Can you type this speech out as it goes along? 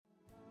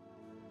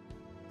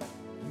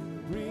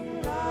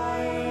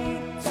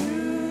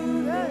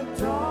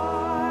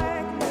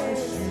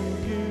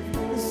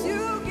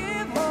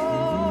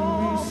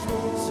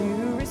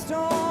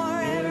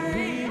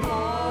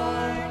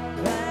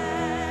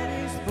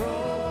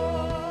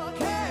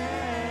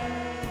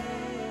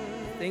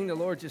thing the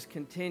Lord just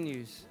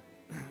continues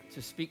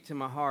to speak to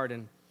my heart,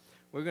 and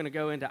we're going to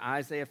go into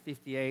Isaiah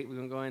 58. We're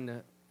going to go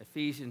into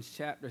Ephesians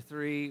chapter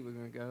 3. We're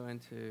going to go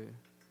into,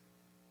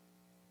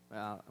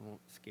 well, I won't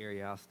scare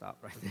you. I'll stop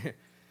right there.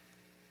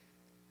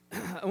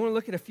 I want to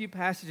look at a few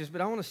passages,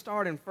 but I want to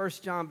start in 1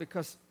 John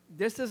because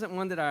this isn't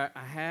one that I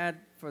had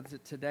for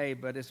today,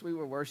 but as we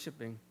were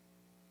worshiping,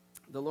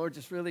 the Lord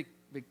just really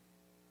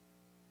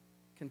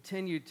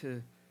continued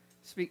to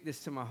speak this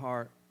to my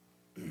heart.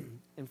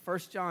 In 1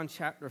 John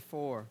chapter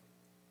 4,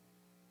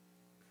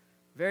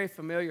 very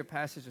familiar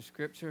passage of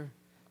Scripture.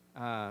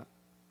 As a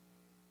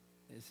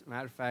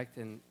matter of fact,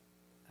 in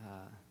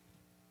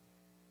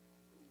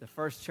the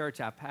first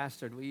church I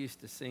pastored, we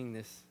used to sing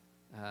this,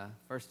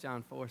 1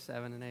 John 4,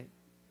 7, and 8.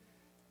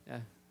 Yeah,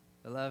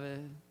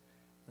 beloved.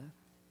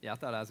 Yeah, I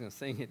thought I was going to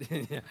sing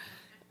it.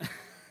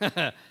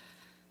 Yeah.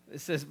 It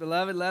says,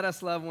 beloved, let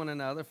us love one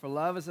another, for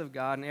love is of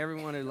God, and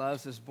everyone who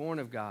loves is born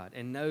of God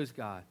and knows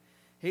God.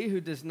 He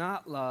who does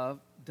not love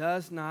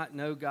does not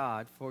know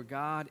God, for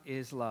God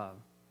is love.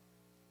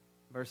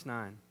 Verse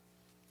 9.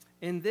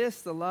 In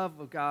this the love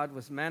of God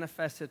was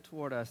manifested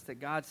toward us, that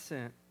God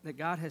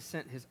has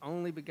sent his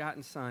only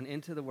begotten Son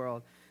into the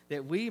world,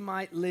 that we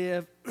might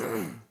live,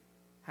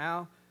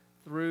 how?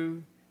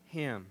 Through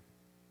him.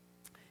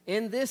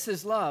 In this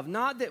is love,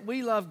 not that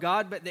we love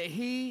God, but that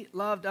he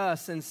loved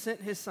us and sent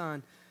his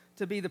Son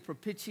to be the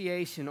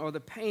propitiation or the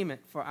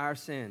payment for our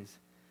sins.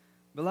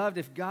 Beloved,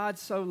 if God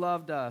so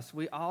loved us,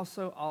 we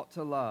also ought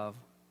to love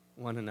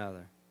one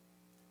another.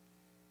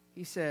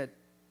 He said,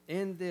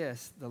 in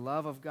this, the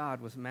love of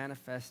God was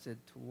manifested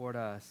toward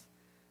us,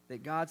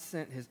 that God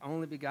sent his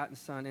only begotten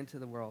Son into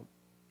the world.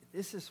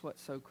 This is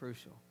what's so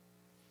crucial.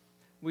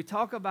 We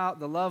talk about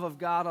the love of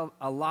God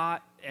a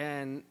lot,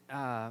 and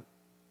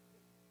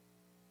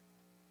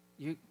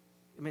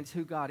it's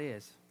who God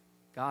is.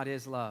 God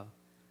is love.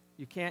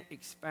 You can't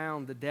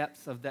expound the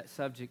depths of that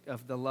subject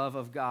of the love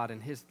of God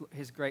and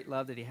his great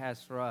love that he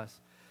has for us.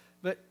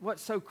 But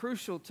what's so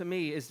crucial to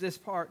me is this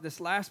part, this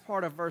last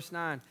part of verse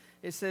 9.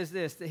 It says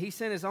this, that he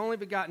sent his only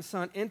begotten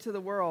Son into the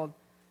world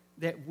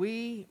that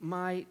we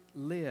might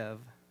live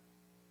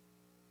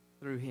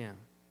through him.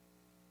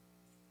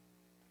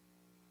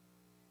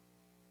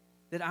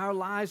 That our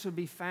lives would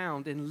be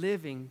found in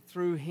living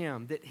through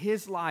him. That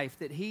his life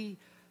that he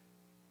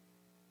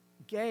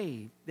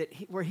gave,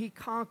 where he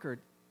conquered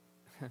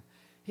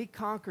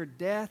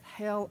death,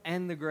 hell,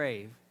 and the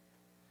grave,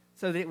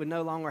 so that it would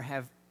no longer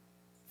have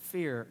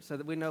fear, so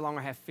that we no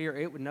longer have fear.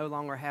 It would no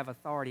longer have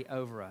authority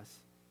over us.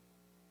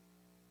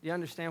 Do you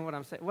understand what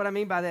I'm saying? What I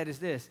mean by that is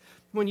this.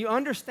 When you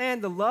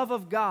understand the love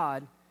of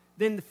God,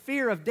 then the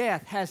fear of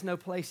death has no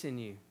place in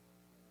you.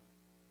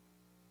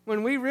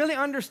 When we really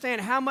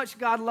understand how much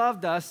God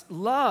loved us,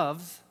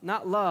 loves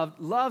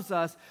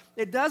us,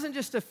 it doesn't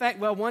just affect,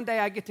 well, one day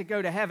I get to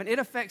go to heaven. It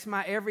affects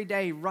my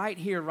everyday right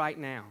here, right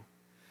now.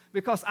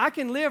 Because I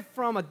can live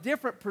from a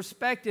different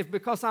perspective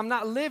because I'm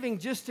not living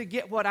just to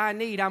get what I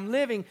need. I'm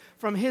living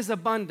from his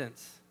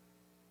abundance.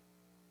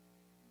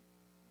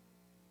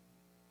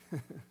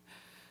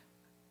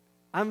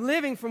 I'm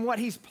living from what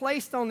he's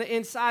placed on the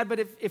inside, but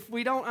if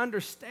we don't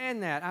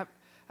understand that,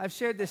 I've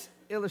shared this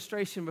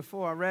illustration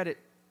before. I read it.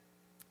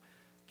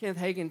 Kenneth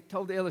Hagin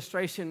told the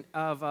illustration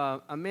of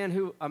a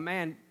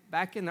man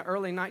back in the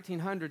early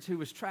 1900s who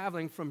was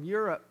traveling from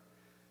Europe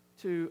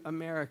to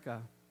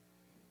America.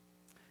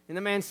 And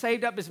the man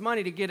saved up his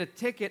money to get a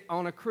ticket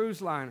on a cruise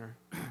liner.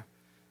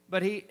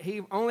 But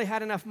he only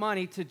had enough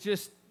money to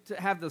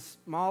have the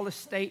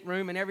smallest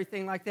stateroom and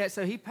everything like that.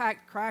 So he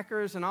packed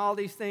crackers and all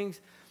these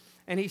things,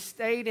 and he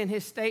stayed in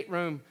his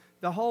stateroom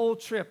the whole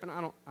trip. And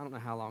I don't know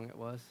how long it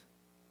was.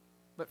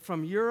 But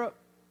from Europe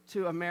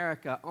to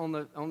America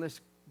on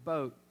this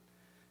boat.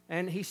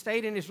 And he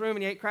stayed in his room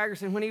and he ate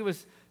crackers. And when he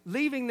was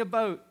leaving the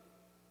boat,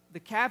 the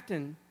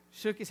captain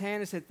shook his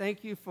hand and said,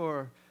 "Thank you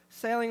for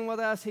sailing with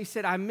us." He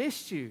said, "I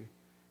missed you."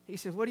 He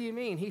said, "What do you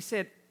mean?" He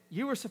said,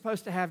 "You were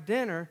supposed to have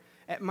dinner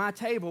at my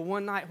table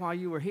one night while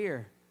you were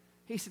here."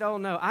 He said, "Oh,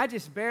 no, I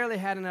just barely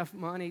had enough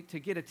money to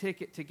get a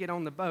ticket to get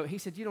on the boat." He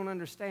said, "You don't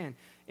understand.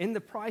 In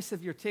the price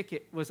of your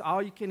ticket was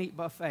all-you-can-eat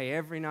buffet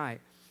every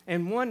night.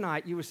 And one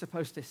night you were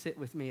supposed to sit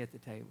with me at the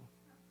table."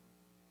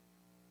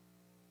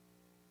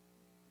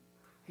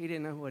 He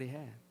didn't know what he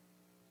had.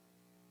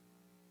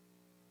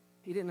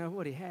 He didn't know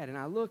what he had. And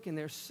I look, and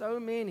there's so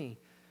many.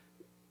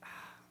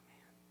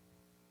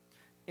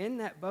 In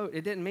that boat,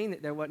 it didn't mean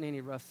that there wasn't any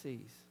rough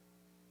seas.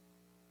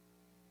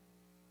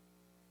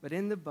 But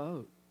in the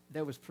boat,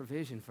 there was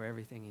provision for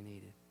everything he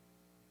needed.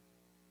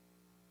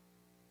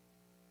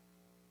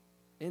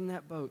 In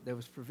that boat, there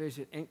was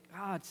provision. And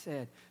God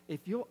said,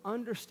 if you'll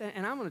understand,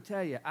 and I'm going to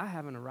tell you, I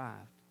haven't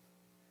arrived.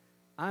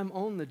 I'm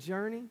on the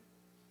journey,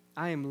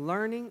 I am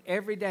learning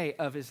every day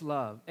of his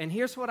love. And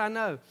here's what I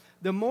know.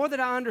 The more that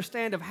I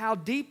understand of how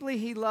deeply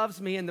he loves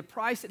me and the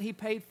price that he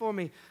paid for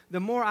me, the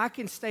more I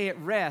can stay at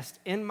rest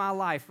in my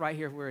life right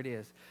here where it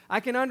is. I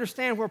can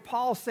understand where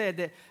Paul said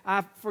that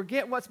I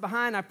forget what's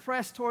behind, I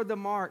press toward the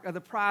mark of the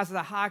prize of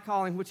the high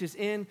calling which is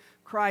in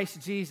Christ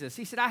Jesus.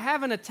 He said, I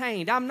haven't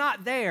attained. I'm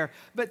not there,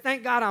 but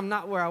thank God I'm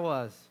not where I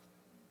was.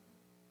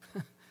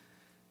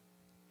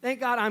 Thank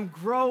God I'm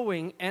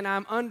growing and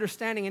I'm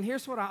understanding. And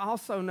here's what I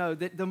also know,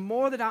 that the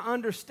more that I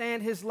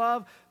understand his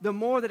love, the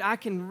more that I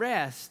can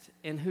rest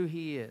in who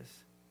he is.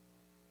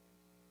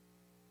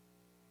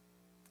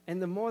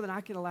 And the more that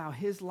I can allow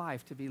his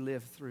life to be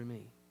lived through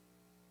me.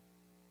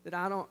 That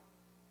I don't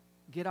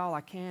get all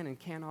I can and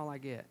can all I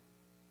get.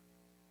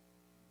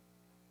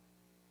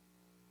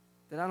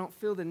 That I don't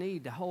feel the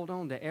need to hold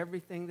on to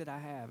everything that I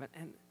have.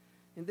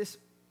 And this,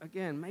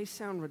 again, may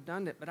sound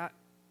redundant, but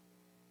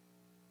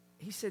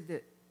he said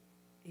that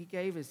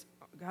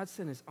God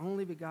sent his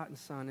only begotten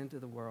Son into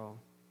the world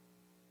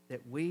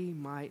that we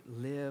might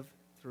live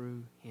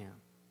through him.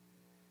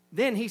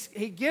 Then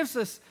he gives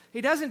us, he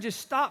doesn't just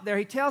stop there,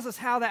 he tells us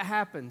how that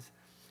happens.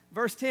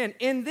 Verse 10,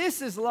 in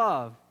this is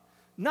love,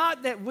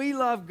 not that we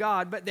love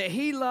God, but that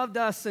he loved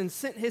us and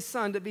sent his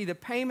Son to be the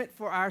payment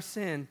for our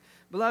sin.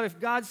 Beloved,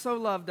 if God so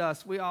loved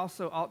us, we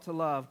also ought to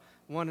love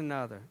one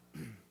another.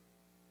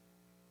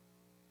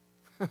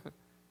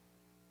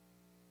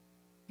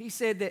 He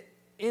said that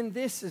in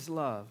this is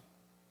love.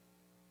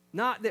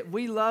 Not that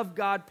we love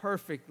God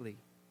perfectly.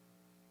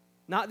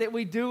 Not that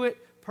we do it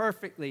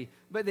perfectly,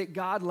 but that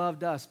God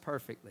loved us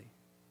perfectly.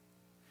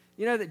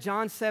 You know that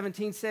John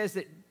 17 says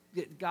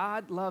that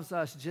God loves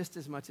us just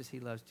as much as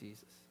he loves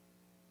Jesus.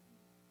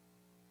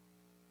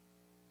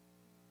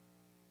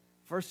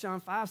 1 John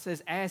 5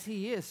 says, as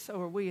he is,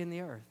 so are we in the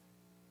earth.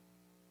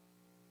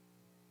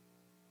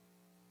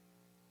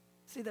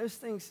 See, those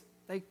things,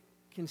 they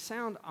can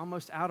sound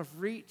almost out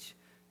of reach.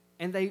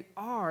 And they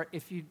are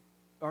if you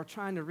are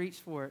trying to reach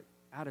for it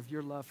out of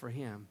your love for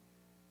him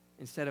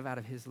instead of out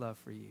of his love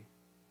for you.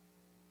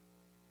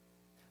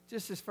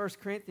 Just as 1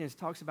 Corinthians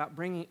talks about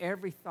bringing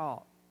every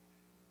thought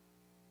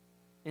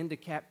into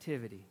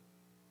captivity.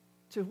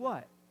 To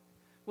what?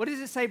 What does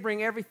it say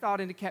bring every thought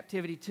into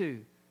captivity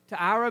to?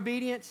 To our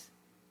obedience?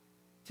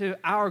 To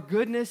our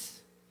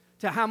goodness?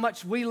 To how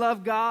much we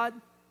love God?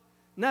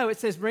 No, it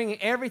says bringing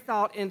every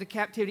thought into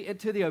captivity,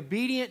 into the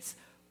obedience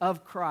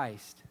of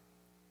Christ.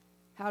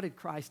 How did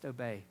Christ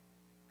obey?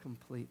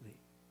 Completely.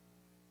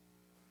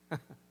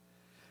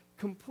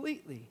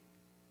 Completely.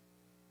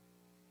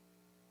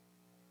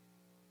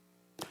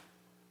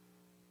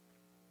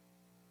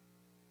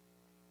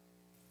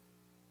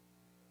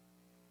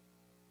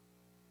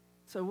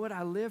 So what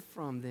I live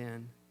from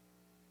then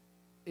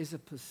is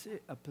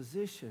a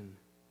position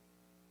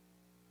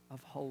of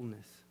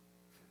wholeness.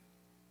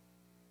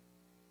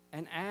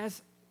 And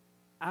as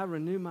I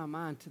renew my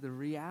mind to the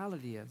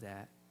reality of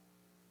that,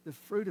 the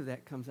fruit of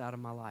that comes out of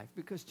my life.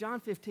 Because John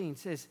 15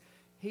 says,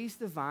 he's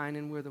the vine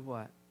and we're the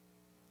what?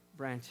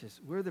 Branches.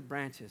 We're the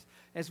branches.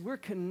 As we're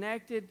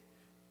connected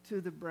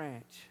to the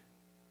branch,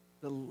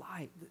 the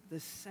light, the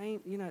same,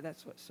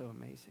 that's what's so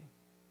amazing.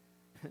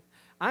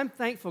 I'm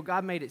thankful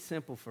God made it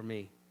simple for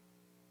me.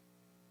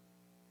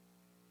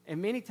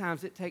 And many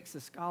times it takes a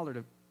scholar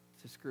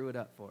to screw it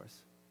up for us.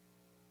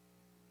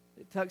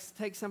 It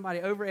takes somebody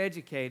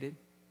overeducated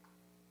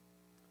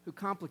who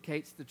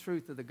complicates the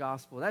truth of the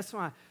gospel. That's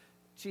why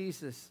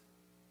Jesus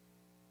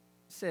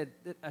said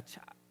that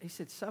he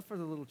said, suffer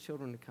the little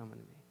children to come unto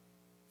me.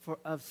 For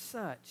of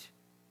such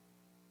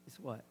is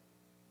what?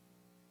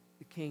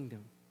 The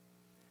kingdom.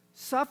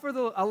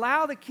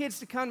 Allow the kids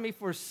to come to me,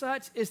 for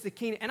such is the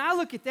kingdom. And I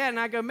look at that and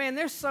I go, man,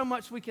 there's so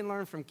much we can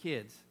learn from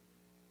kids.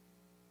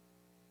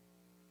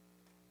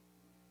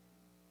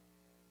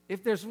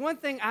 If there's one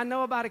thing I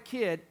know about a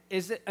kid,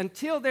 is that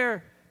until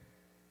they're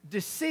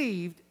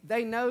deceived,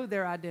 they know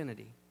their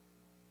identity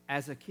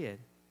as a kid.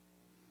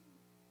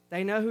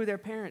 They know who their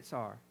parents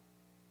are.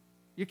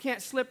 You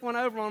can't slip one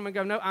over on them and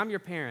go, no, I'm your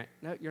parent.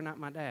 No, you're not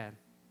my dad.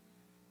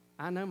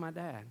 I know my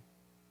dad.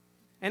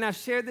 And I've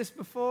shared this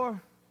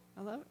before.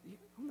 I love it.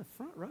 On the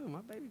front row,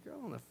 my baby girl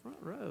on the front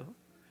row.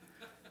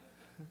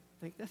 I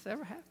think that's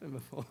ever happened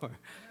before.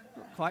 I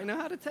don't quite know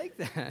how to take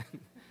that.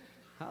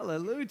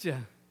 Hallelujah.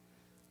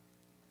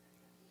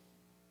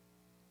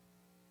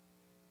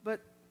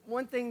 But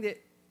one thing that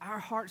our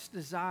heart's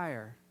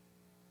desire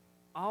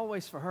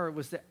always for her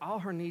was that all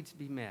her needs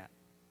be met.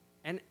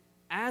 And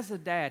as a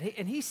dad,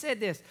 he said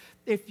this,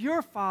 if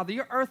your father,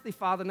 your earthly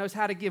father, knows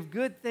how to give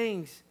good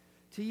things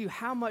to you,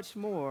 how much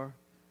more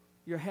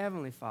your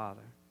heavenly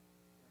Father?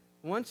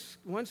 One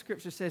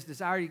scripture says,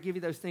 desire to give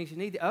you those things you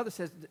need. The other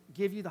says,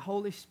 give you the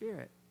Holy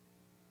Spirit.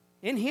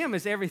 In him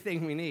is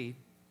everything we need,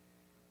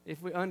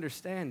 if we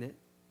understand it.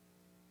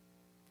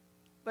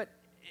 But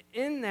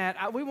in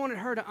that, we wanted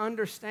her to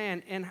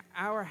understand in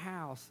our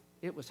house,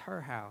 it was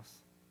her house.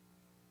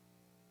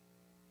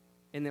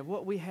 And that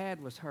what we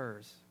had was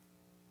hers.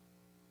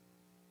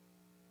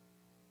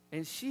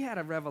 And she had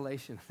a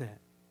revelation of that.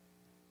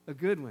 A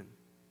good one.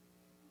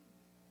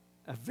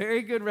 a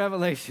very good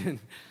revelation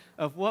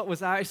of what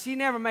was ours. She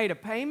never made a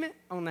payment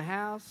on the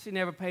house. She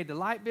never paid the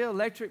light bill,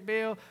 electric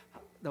bill,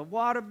 the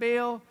water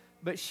bill,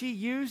 but she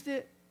used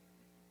it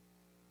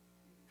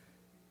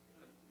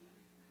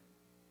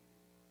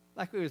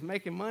like we was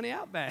making money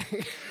out back.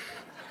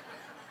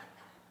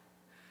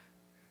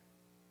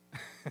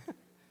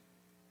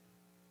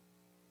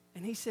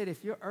 And he said,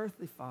 if your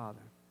earthly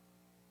father,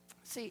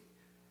 see,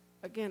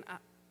 again,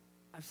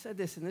 I've said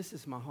this, and this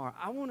is my heart.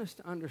 I want us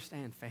to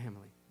understand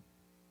family.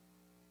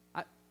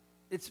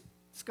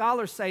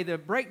 Scholars say the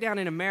breakdown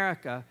in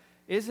America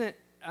isn't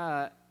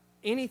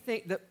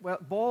anything that, well,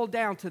 boiled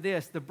down to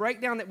this. The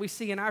breakdown that we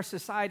see in our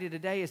society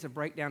today is a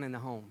breakdown in the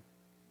home.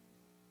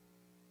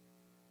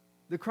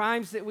 The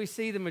crimes that we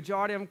see, the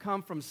majority of them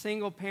come from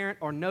single parent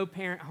or no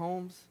parent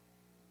homes.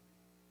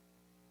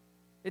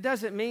 It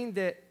doesn't mean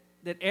that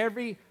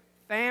every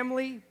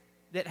family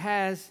that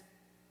has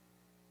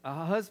a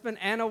husband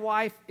and a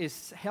wife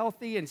is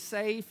healthy and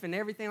safe and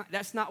everything.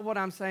 That's not what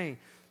I'm saying.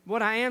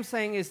 What I am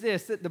saying is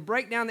this, that the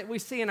breakdown that we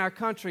see in our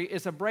country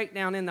is a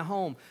breakdown in the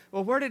home.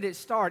 Well, where did it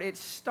start? It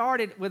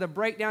started with a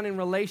breakdown in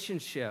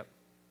relationship.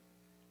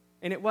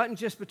 And it wasn't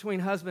just between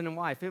husband and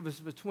wife. It was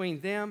between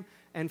them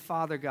and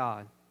Father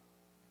God.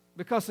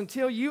 Because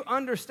until you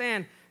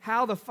understand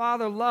how the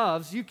Father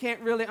loves, you can't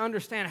really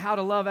understand how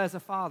to love as a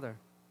father.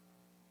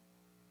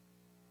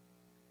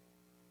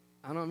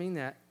 I don't mean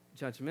that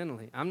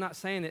judgmentally. I'm not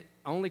saying that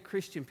only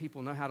Christian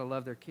people know how to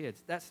love their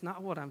kids. That's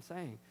not what I'm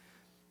saying.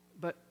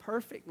 But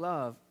perfect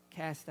love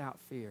casts out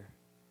fear.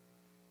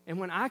 And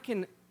when I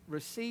can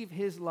receive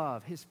His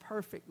love, His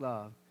perfect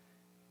love,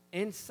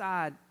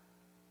 inside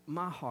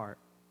my heart,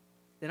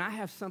 then I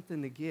have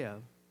something to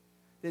give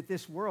that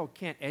this world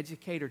can't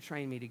educate or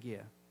train me to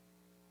give.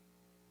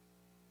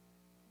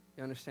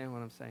 You understand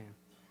what I'm saying?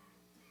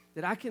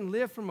 That I can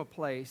live from a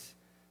place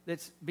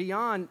that's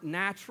beyond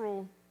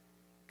natural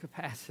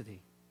capacity.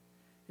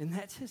 And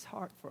that's His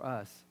heart for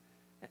us.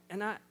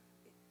 And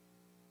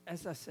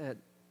as I said,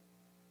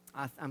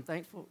 I'm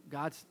thankful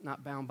God's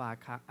not bound by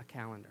a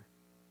calendar.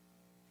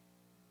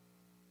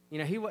 You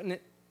know, He wasn't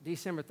at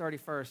December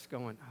 31st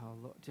going, oh,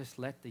 Lord, just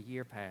let the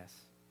year pass.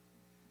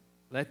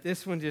 Let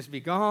this one just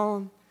be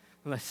gone.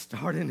 Let's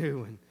start a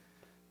new one.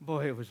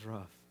 Boy, it was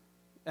rough.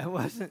 That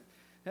wasn't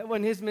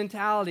His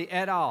mentality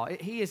at all.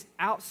 He is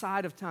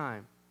outside of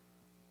time.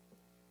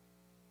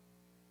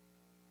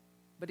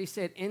 But He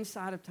said,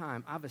 inside of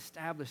time, I've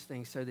established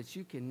things so that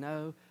you can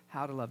know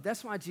how to love.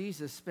 That's why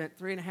Jesus spent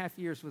 3.5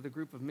 years with a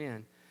group of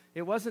men.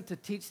 It wasn't to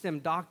teach them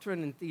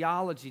doctrine and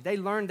theology. They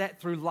learned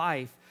that through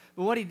life.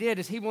 But what He did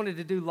is He wanted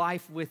to do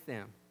life with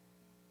them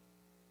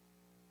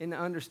in the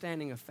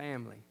understanding of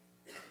family.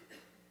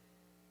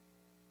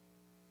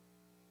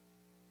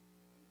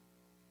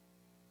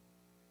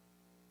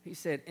 He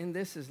said, and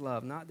this is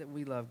love, not that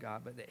we love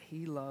God, but that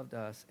He loved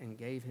us and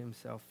gave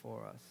Himself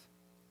for us.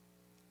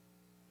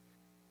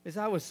 As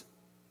I was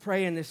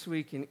praying this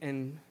week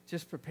and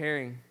just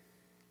preparing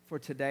for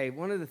today,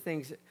 one of the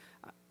things that,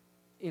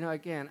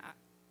 again,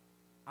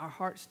 our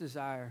heart's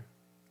desire,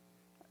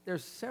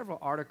 there's several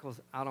articles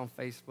out on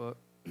Facebook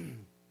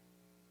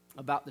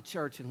about the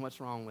church and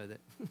what's wrong with it.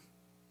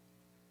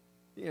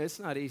 It's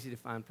not easy to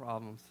find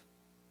problems.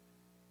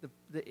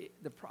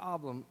 The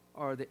problem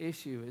or the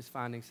issue is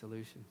finding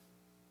solutions.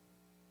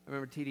 I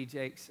remember T.D.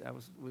 Jakes,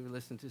 we were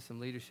listening to some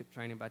leadership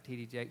training by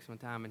T.D. Jakes one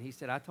time, and he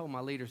said, I told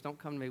my leaders, don't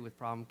come to me with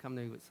problems, come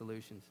to me with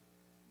solutions.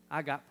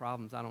 I got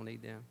problems, I don't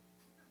need them.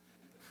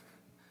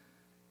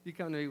 You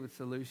come to me with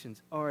solutions,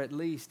 or at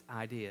least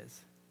ideas.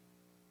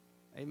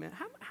 Amen.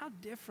 How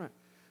different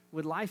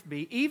would life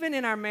be, even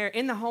in our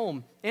in the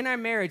home, in our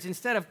marriage,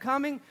 instead of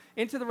coming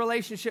into the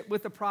relationship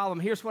with the problem,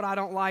 here's what I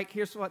don't like,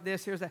 here's what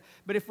this, here's that,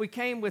 but if we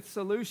came with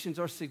solutions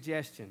or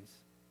suggestions,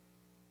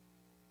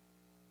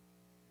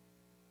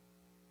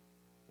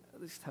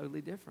 it looks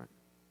totally different.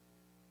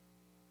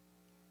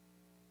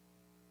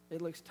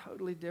 It looks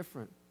totally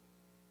different.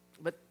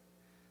 But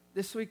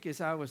this week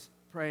as I was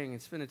praying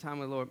and spending time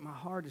with the Lord, my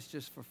heart is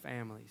just for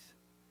families.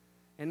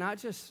 And not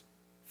just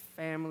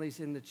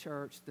families in the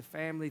church,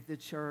 the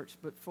church,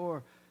 but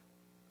for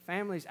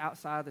families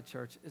outside the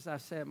church. As I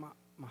said, my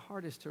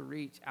heart is to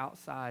reach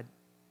outside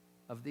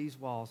of these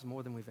walls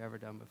more than we've ever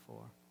done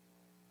before.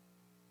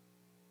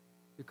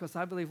 Because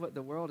I believe what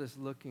the world is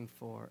looking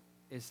for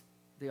is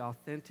the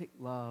authentic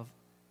love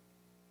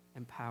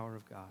and power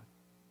of God.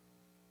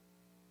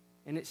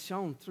 And it's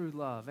shown through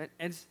love.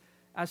 And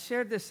I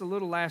shared this a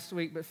little last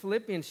week, but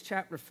Philippians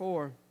chapter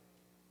 4,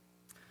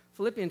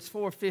 Philippians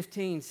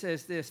 4:15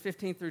 says this,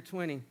 15 through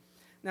 20.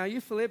 Now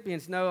you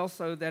Philippians know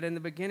also that in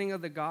the beginning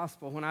of the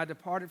gospel, when I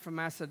departed from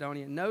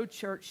Macedonia, no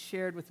church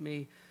shared with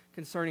me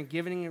concerning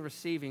giving and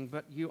receiving,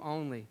 but you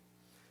only.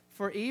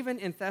 For even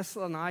in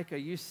Thessalonica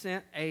you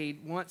sent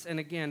aid once and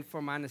again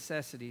for my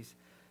necessities.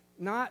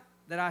 Not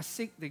that I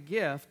seek the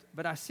gift,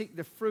 but I seek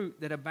the fruit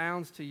that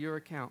abounds to your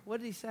account. What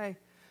did he say?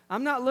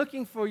 I'm not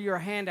looking for your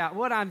handout.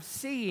 What I'm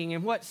seeing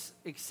and what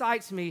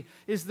excites me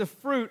is the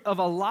fruit of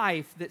a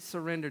life that's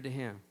surrendered to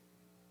Him.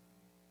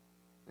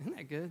 Isn't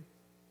that good?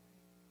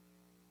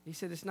 He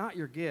said, it's not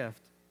your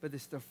gift, but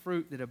it's the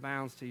fruit that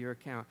abounds to your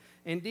account.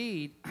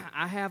 Indeed,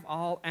 I have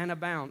all and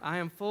abound. I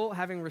am full,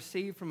 having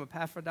received from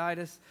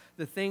Epaphroditus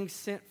the things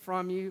sent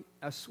from you,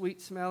 a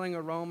sweet-smelling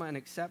aroma, an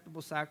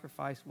acceptable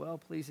sacrifice,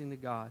 well-pleasing to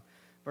God.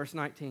 Verse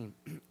 19,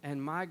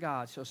 and my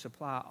God shall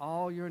supply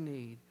all your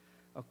need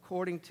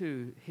according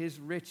to his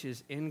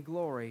riches in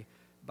glory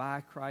by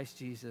Christ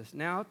Jesus.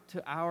 Now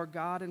to our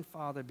God and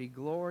Father be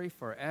glory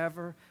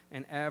forever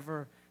and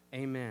ever.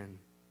 Amen.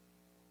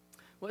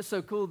 What's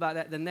so cool about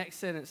that, the next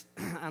sentence,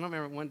 I don't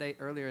remember, one day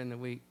earlier in the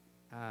week,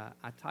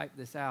 I typed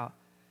this out.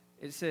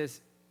 It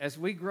says, as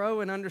we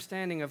grow in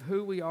understanding of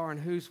who we are and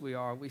whose we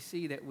are, we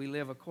see that we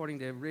live according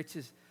to the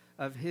riches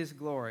of his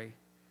glory,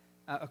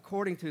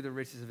 according to the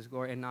riches of his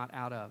glory and not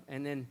out of.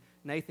 And then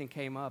Nathan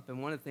came up,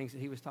 and one of the things that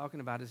he was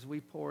talking about is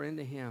we pour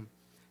into him.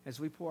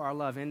 As we pour our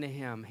love into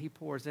him, he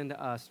pours into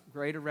us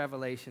greater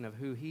revelation of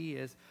who he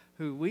is,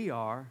 who we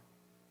are,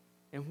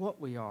 and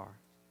what we are,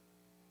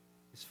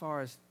 as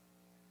far as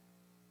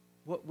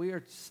what we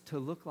are to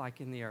look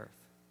like in the earth.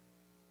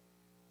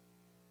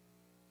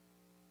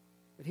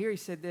 But here he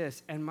said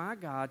this, and my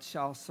God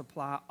shall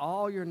supply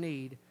all your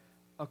need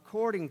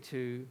according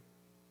to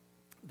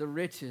the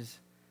riches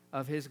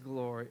of his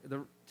glory,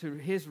 to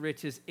his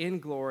riches in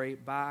glory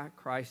by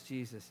Christ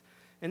Jesus.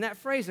 And that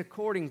phrase,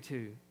 according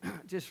to,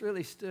 just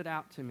really stood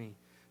out to me,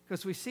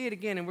 because we see it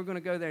again, and we're going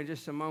to go there in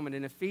just a moment,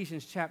 in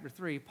Ephesians chapter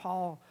 3,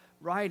 Paul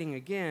writing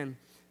again,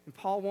 and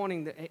Paul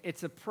wanting,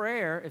 it's a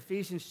prayer,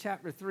 Ephesians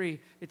chapter 3,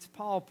 it's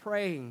Paul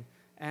praying,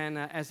 and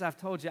as I've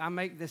told you, I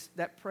make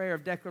that prayer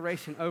of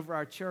declaration over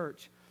our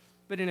church.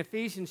 But in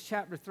Ephesians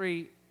chapter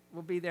 3,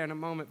 we'll be there in a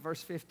moment,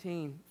 verse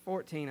 14,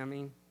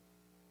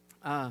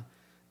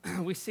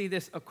 we see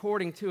this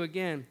according to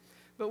again.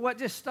 But what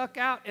just stuck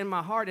out in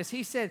my heart is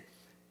he said,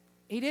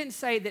 he didn't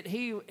say that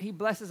he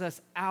blesses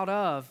us out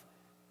of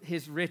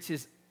his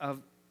riches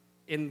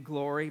in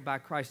glory by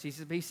Christ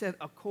Jesus, but he said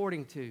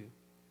according to.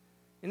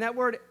 And that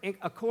word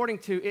according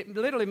to, it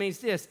literally means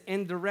this,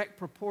 in direct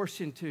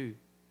proportion to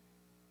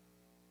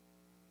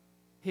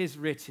his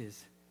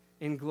riches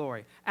in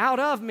glory. Out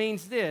of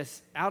means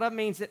this. Out of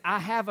means that I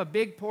have a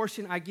big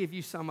portion, I give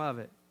you some of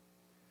it.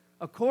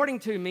 According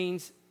to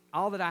means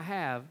all that I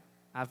have,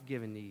 I've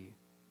given to you.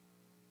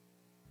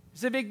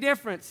 It's a big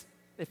difference.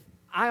 If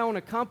I own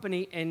a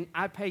company and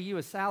I pay you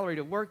a salary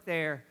to work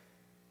there,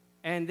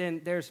 and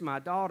then there's my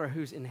daughter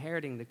who's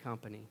inheriting the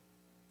company.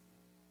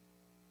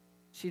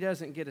 She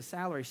doesn't get a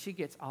salary. She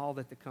gets all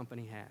that the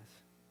company has.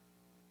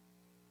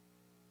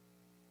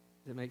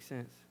 Does that make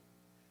sense?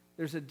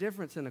 There's a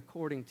difference in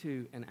according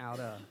to and out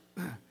of.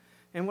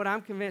 And what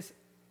I'm convinced,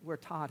 where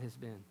Todd has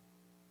been,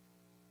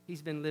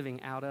 he's been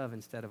living out of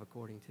instead of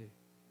according to.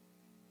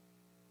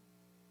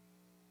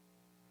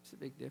 It's a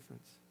big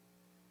difference.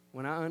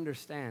 When I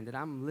understand that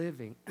I'm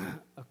living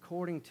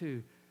according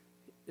to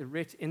the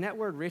rich, and that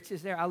word rich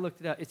is there, I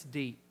looked it up, it's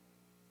deep.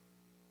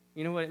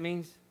 You know what it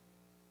means?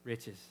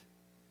 Riches.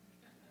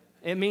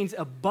 It means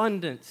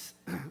abundance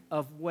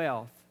of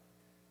wealth.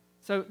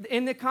 So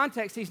in the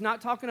context, he's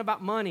not talking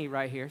about money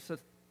right here, so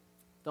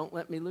don't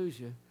let me lose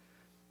you.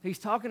 He's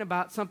talking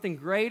about something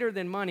greater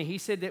than money. He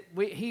said that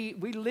we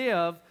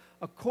live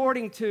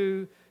according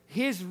to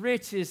his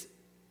riches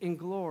in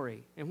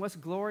glory. And what's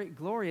glory?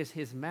 Glory is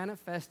his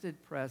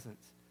manifested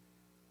presence.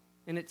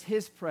 And it's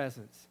his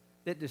presence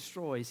that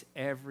destroys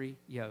every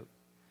yoke.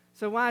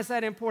 So why is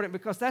that important?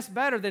 Because that's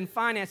better than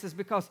finances,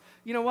 because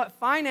you know what?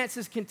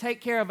 Finances can take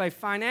care of a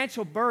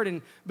financial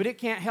burden, but it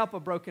can't help a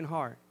broken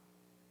heart.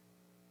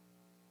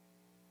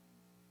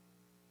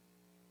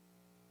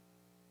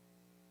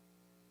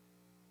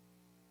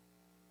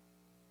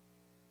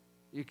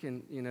 You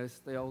can, it's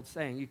the old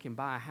saying, you can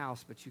buy a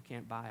house, but you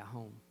can't buy a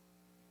home.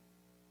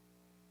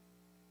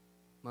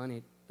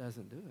 Money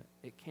doesn't do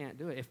it. It can't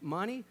do it. If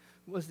money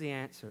was the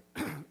answer,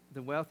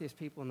 the wealthiest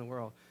people in the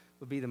world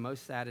would be the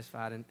most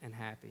satisfied and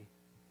happy.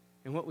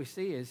 And what we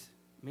see is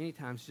many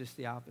times just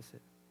the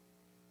opposite.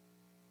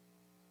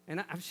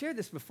 And I've shared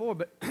this before,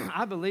 but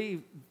I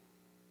believe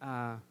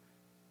the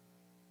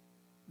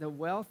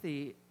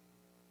wealthy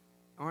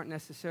aren't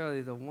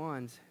necessarily the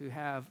ones who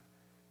have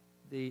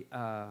the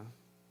I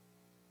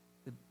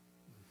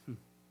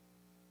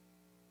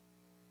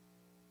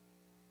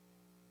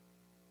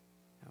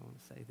want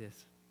to say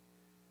this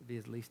to be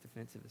as least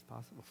offensive as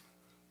possible.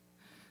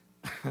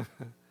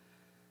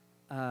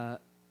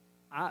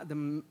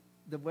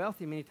 The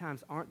wealthy many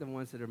times aren't the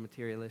ones that are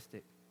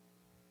materialistic.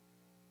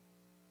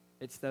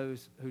 It's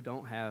those who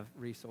don't have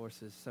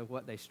resources, so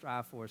what they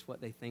strive for is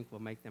what they think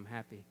will make them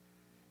happy.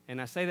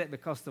 And I say that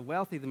because the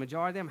wealthy, the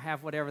majority of them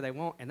have whatever they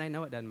want, and they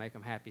know it doesn't make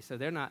them happy. So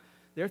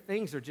their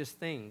things are just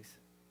things.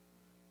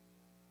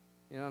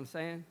 You know what I'm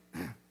saying?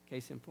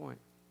 Case in point.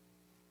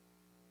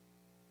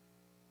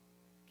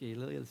 Give you a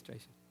little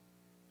illustration.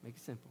 Make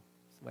it simple.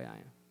 It's the way I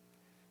am.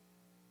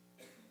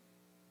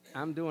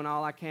 I'm doing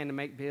all I can to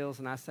make bills,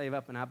 and I save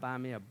up, and I buy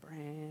me a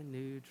brand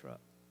new truck.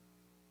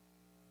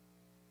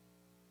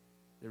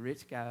 The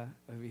rich guy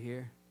over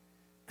here,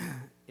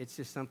 it's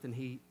just something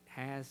he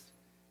has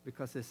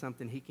because it's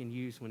something he can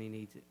use when he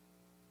needs it.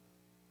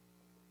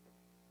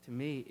 to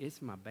me,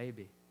 it's my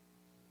baby,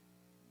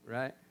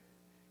 right?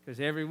 Because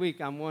every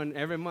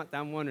month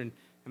I'm wondering,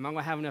 am I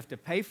going to have enough to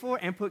pay for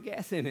it and put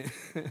gas in it?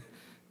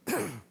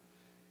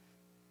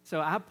 So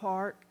I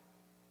park.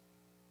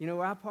 You know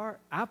where I park?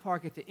 I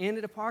park at the end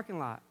of the parking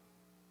lot.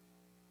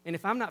 And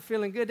if I'm not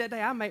feeling good that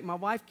day, I make my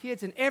wife,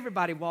 kids, and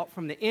everybody walk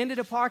from the end of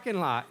the parking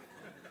lot.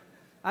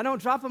 I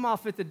don't drop them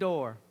off at the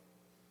door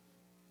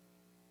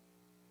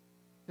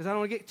because I don't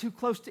want to get too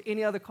close to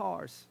any other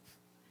cars.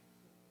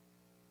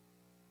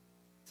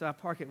 So I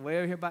park it way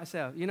over here by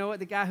itself. You know what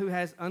the guy who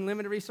has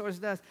unlimited resources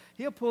does?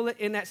 He'll pull it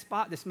in that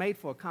spot that's made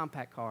for a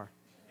compact car.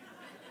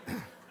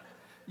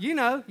 You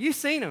know, you've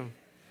seen him.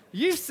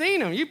 You've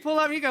seen him. You pull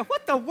up and you go,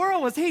 what the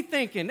world was he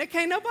thinking? There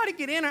can't nobody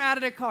get in or out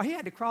of their car. He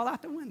had to crawl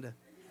out the window.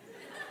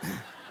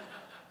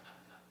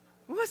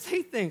 What's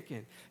he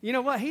thinking? You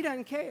know what? He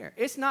doesn't care.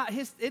 It's not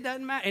his, it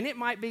doesn't matter. And it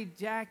might be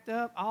jacked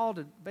up, all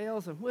the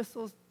bells and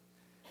whistles.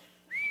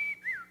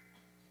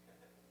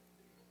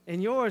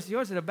 And yours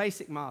is a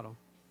basic model.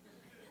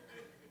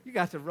 You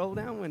got to roll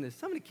down windows.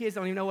 Some of the kids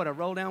don't even know what a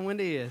roll down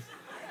window is.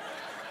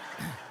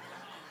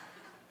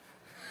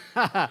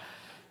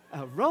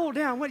 A roll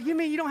down, what, you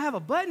mean you don't have a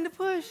button to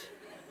push?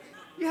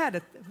 You had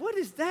to, what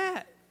is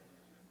that?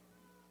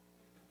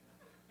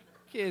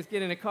 Kids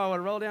get in the car with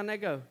a roll down, they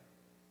go,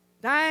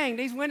 dang,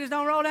 these windows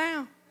don't roll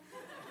down.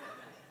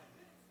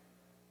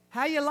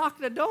 How you lock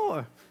the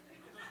door?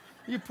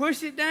 You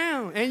push it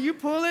down and you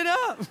pull it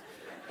up.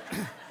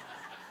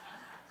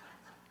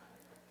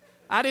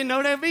 I didn't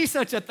know there'd be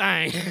such a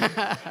thing.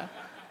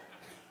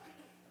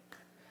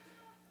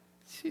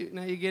 Shoot,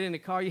 now you get in the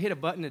car, you hit a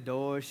button, the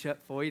door is shut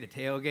for you, the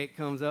tailgate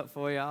comes up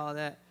for you, all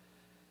that.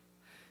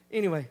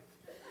 Anyway.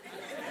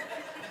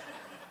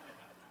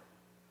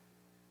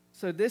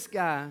 So this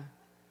guy,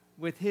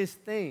 with his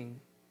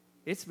thing,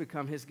 it's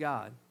become his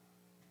God.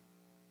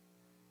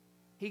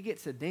 He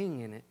gets a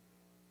ding in it,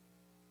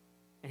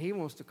 and he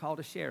wants to call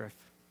the sheriff.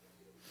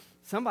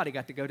 Somebody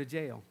got to go to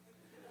jail.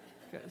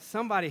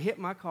 Somebody hit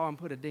my car and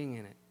put a ding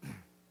in it.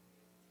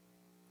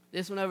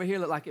 This one over here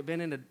looked like it'd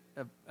been in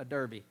a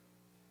derby.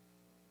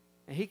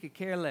 And he could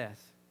care less.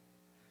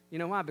 You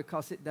know why?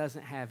 Because it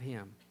doesn't have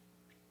him.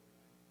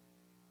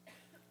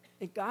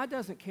 And God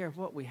doesn't care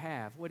what we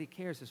have. What he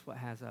cares is what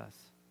has us.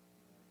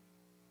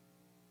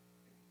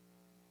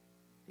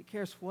 He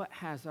cares what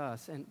has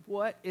us. And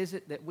what is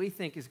it that we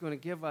think is going to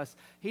give us?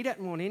 He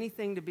doesn't want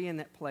anything to be in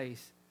that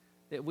place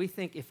that we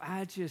think, if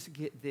I just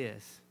get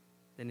this,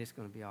 then it's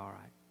going to be all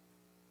right.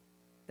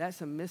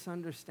 That's a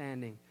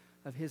misunderstanding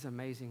of his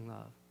amazing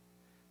love.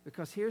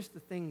 Because here's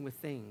the thing with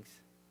things.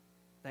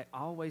 They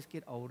always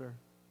get older.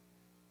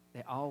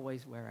 They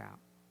always wear out.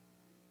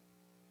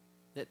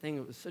 That thing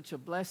that was such a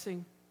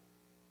blessing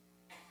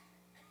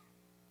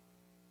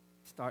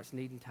starts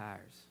needing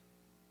tires.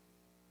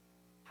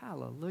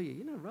 Hallelujah.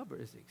 You know, rubber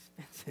is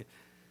expensive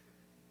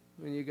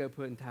when you go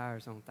putting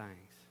tires on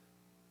things.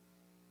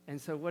 And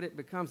so what it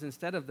becomes,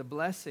 instead of the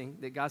blessing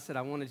that God said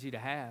I wanted you to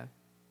have,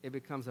 it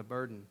becomes a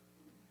burden.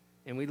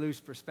 And we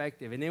lose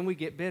perspective. And then we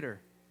get bitter.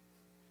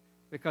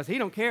 Because he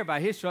don't care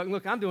about his truck.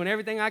 Look, I'm doing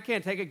everything I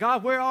can. Take it.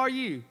 God, where are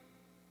you?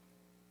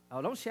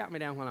 Oh, don't shout me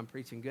down when I'm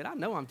preaching good. I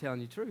know I'm telling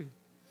you the truth.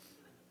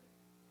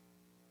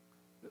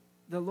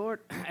 The Lord,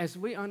 as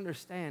we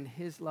understand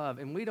his love,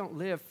 and we don't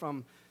live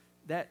from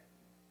that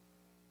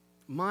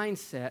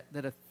mindset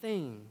that a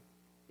thing,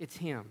 it's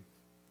him.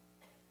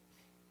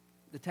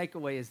 The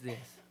takeaway is this.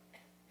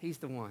 He's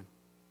the one.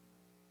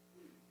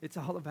 It's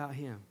all about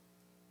him.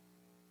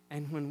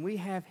 And when we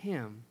have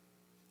him,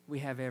 we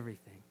have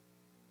everything.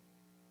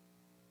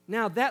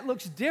 Now, that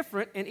looks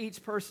different in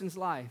each person's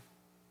life.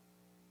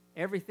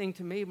 Everything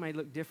to me may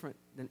look different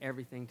than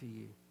everything to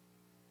you.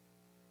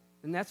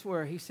 And that's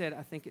where he said,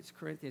 I think it's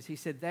Corinthians, he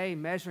said, they,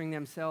 measuring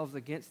themselves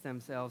against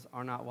themselves,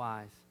 are not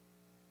wise.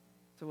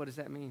 So what does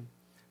that mean?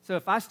 So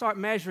if I start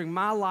measuring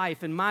my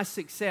life and my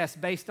success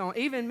based on,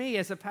 even me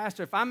as a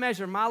pastor, if I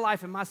measure my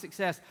life and my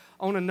success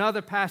on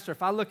another pastor,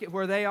 if I look at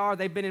where they are,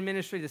 they've been in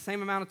ministry the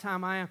same amount of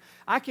time I am,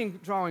 I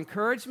can draw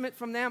encouragement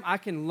from them, I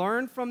can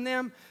learn from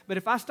them, but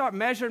if I start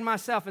measuring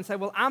myself and say,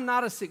 well, I'm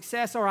not a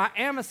success or I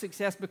am a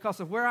success because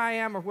of where I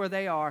am or where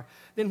they are,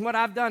 then what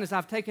I've done is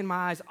I've taken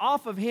my eyes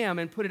off of him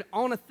and put it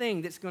on a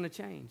thing that's going to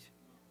change.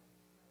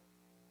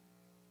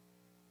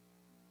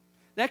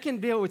 That can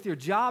deal with your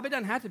job. It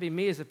doesn't have to be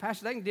me as a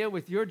pastor. That can deal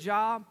with your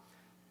job.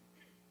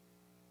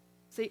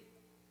 See,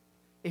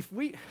 if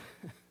we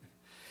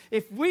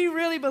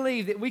really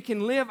believe that we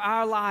can live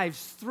our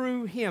lives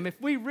through him, if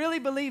we really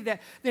believe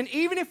that, then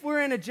even if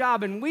we're in a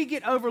job and we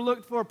get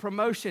overlooked for a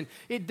promotion,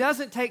 it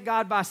doesn't take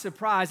God by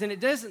surprise, and it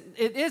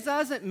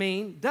doesn't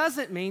mean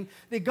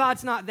that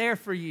God's not there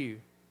for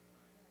you.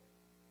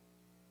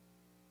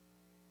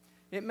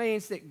 It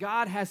means that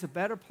God has a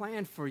better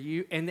plan for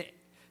you, and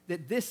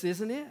that this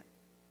isn't it.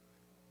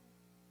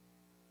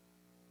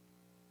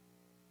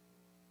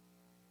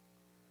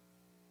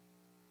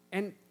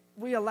 And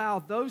we allow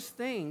those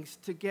things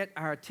to get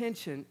our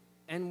attention,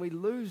 and we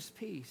lose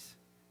peace.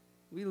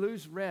 We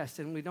lose rest,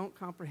 and we don't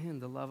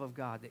comprehend the love of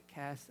God that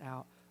casts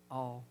out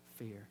all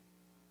fear.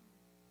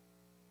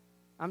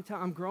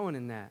 I'm growing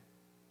in that.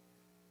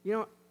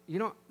 You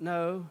don't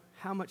know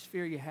how much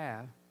fear you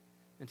have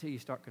until you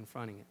start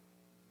confronting it.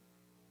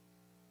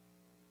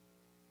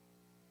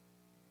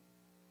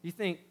 You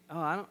think,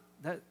 oh,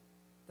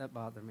 that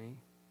bothered me.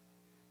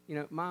 You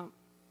know, Mom,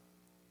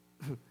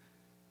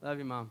 love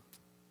you, Mom.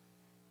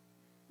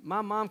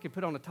 My mom can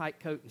put on a tight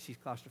coat and she's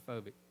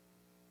claustrophobic,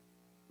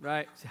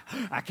 right?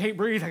 I can't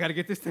breathe. I got to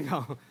get this thing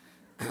on.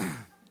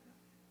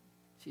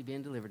 She's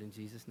being delivered in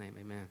Jesus' name,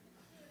 amen.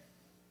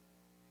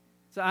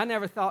 So I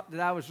never thought that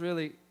I was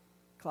really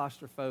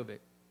claustrophobic.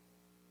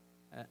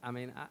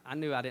 I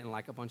knew I didn't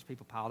like a bunch of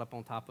people piled up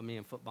on top of me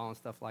in football and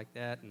stuff like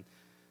that, and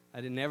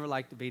I didn't never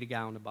like to be the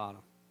guy on the bottom.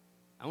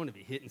 I want to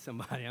be hitting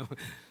somebody.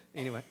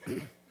 Anyway,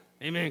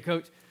 amen,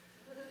 Coach.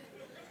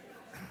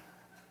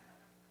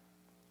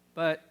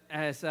 But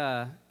as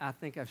I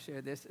think I've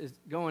shared this, is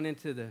going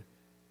into the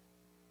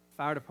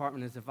fire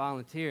department as a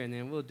volunteer, and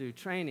then we'll do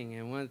training.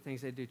 And one of the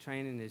things they do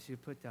training is you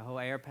put the whole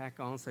air pack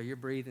on, so you're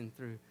breathing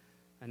through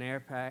an air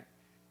pack.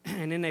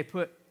 And then they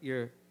put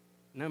your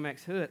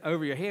Nomex hood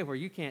over your head where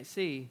you can't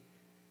see.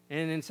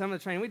 And in some of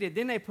the training we did,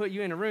 then they put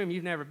you in a room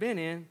you've never been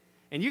in,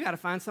 and you got to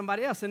find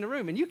somebody else in the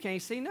room, and you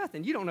can't see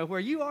nothing. You don't know where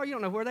you are. You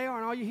don't know where they are,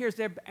 and all you hear is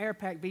their air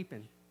pack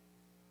beeping.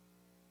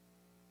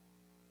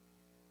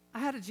 I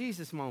had a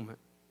Jesus moment.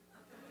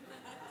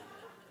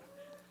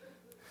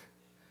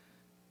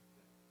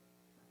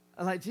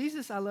 I'm like,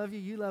 Jesus, I love you.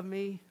 You love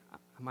me.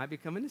 I might be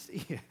coming to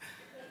see you.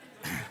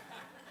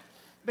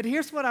 But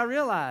here's what I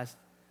realized.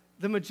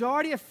 The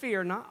majority of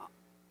fear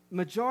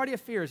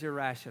is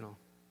irrational.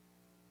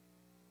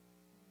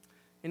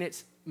 And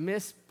it's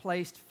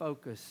misplaced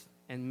focus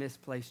and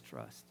misplaced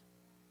trust.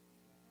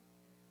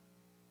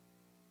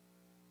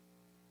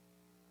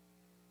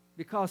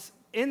 Because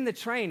in the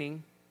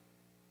training,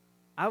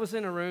 I was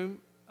in a room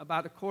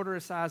about a quarter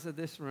the size of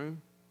this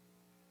room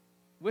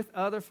with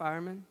other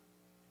firemen.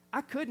 I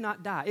could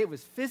not die. It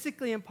was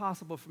physically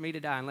impossible for me to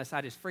die unless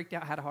I just freaked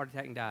out, had a heart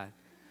attack, and died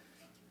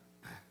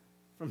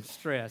from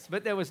stress.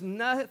 But there was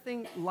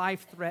nothing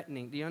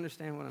life-threatening. Do you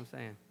understand what I'm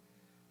saying?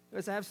 There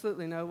was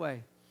absolutely no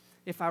way.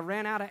 If I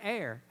ran out of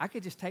air, I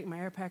could just take my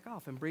air pack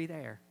off and breathe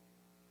air.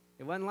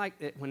 It wasn't like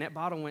that. When that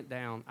bottle went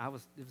down, it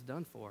was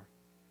done for.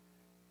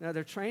 Now,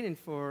 they're training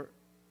for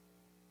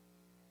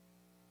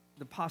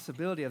the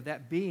possibility of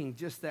that being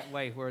just that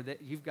way, where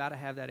that you've got to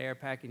have that air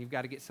pack and you've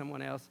got to get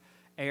someone else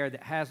air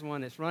that has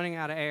one that's running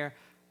out of air.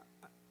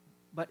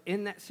 But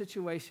in that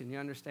situation, you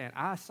understand,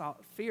 I saw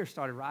fear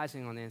started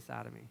rising on the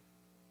inside of me.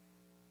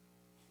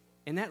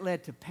 And that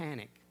led to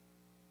panic.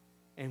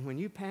 And when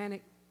you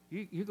panic,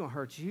 you're going to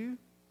hurt you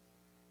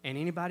and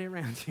anybody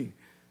around you.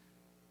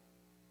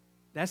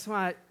 That's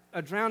why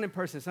a drowning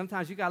person,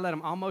 sometimes you got to let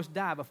them almost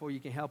die before you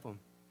can help them.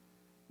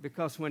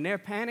 Because when they're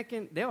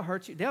panicking, they'll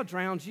hurt you. They'll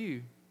drown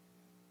you,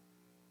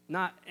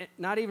 not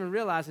even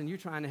realizing you're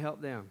trying to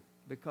help them.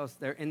 Because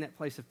they're in that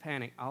place of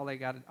panic. All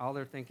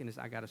they're thinking is,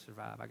 I got to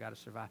survive.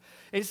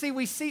 And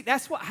we see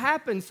that's what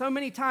happens so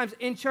many times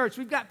in church.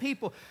 We've got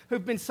people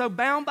who've been so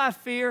bound by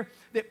fear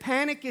that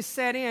panic is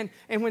set in.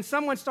 And when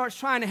someone starts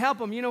trying to help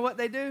them, you know what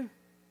they do?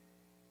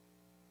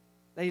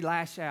 They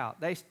lash out.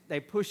 They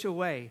push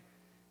away.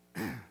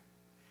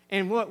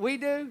 And what we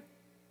do?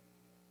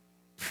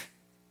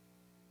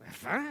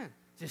 Fine.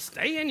 Just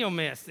stay in your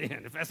mess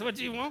then, if that's what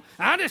you want.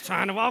 I'm just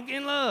trying to walk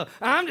in love.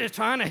 I'm just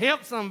trying to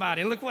help somebody.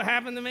 And look what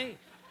happened to me.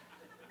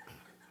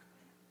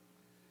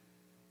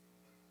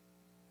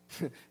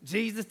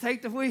 Jesus,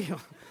 take the wheel.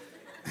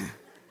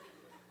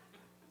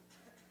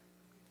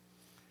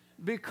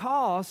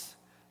 Because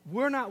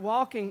we're not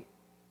walking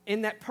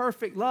in that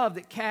perfect love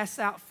that casts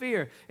out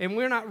fear. And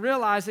we're not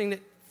realizing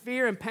that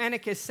fear and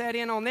panic has set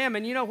in on them.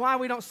 And you know why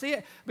we don't see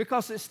it?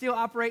 Because it's still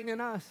operating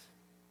in us.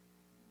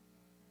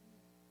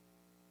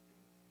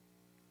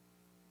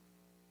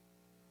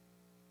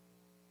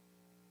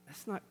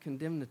 That's not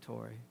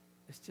condemnatory.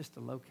 It's just a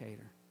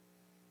locator.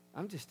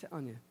 I'm just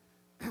telling you.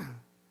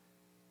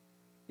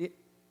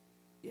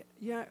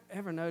 You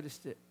ever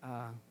noticed it?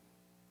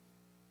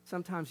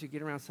 Sometimes you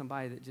get around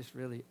somebody that just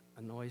really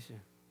annoys you.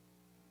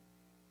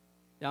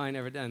 Y'all ain't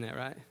never done that,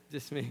 right?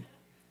 Just me.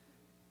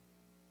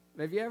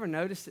 But have you ever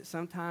noticed that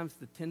sometimes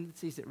the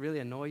tendencies that really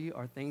annoy you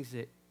are things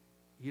that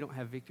you don't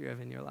have victory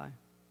of in your life?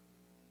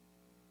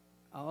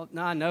 Oh,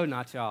 no, I know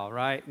not y'all,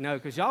 right? No,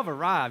 because y'all have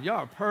arrived. Y'all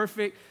are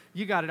perfect.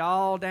 You got it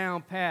all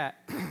down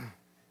pat.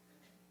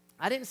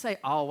 I didn't say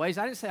always.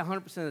 I didn't say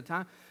 100% of the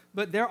time.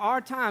 But there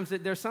are times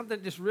that there's something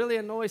that just really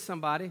annoys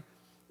somebody.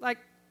 Like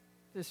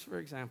this, for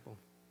example.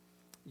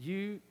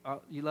 You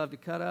love to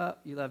cut up.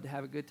 You love to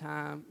have a good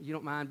time. You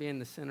don't mind being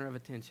the center of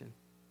attention.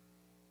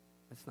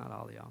 That's not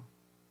all of y'all.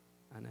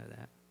 I know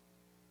that.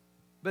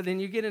 But then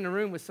you get in a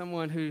room with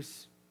someone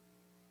who's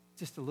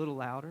just a little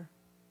louder,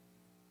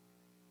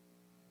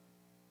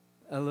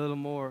 a little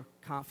more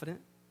confident.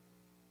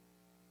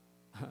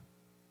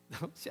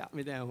 Don't shout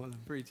me down when I'm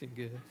preaching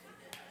good.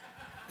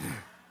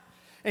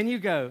 And you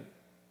go,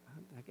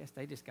 I guess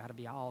they just got to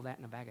be all that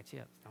in a bag of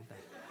chips, don't they?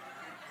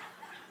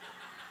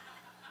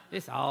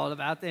 It's all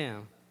about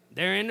them.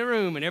 They're in the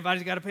room, and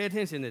everybody's got to pay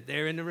attention that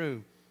they're in the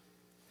room.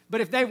 But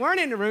if they weren't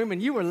in the room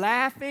and you were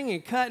laughing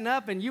and cutting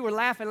up and you were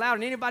laughing louder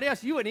than anybody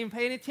else, you wouldn't even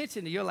pay any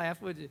attention to your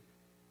laugh, would you?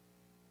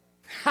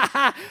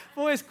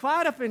 Boy, it's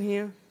quiet up in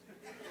here.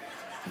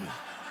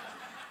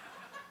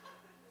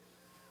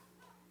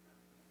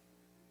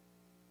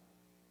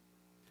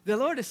 The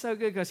Lord is so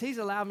good because he's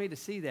allowed me to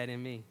see that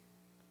in me.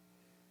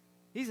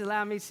 He's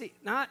allowed me to see,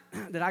 not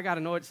that I got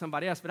annoyed at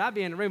somebody else, but I'd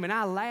be in the room and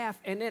I laugh,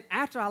 and then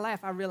after I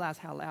laugh, I realize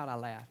how loud I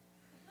laugh.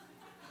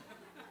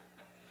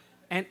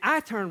 And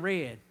I turn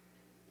red.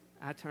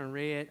 I turn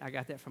red. I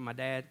got that from my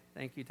dad.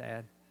 Thank you,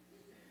 Dad.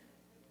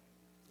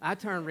 I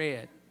turn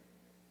red.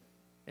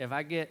 If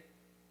I get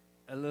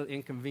a little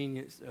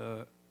inconvenience,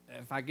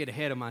 if I get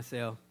ahead of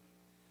myself,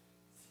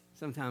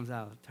 sometimes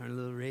I'll turn a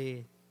little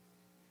red.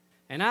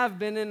 And I've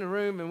been in the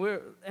room,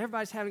 and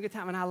everybody's having a good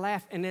time, and I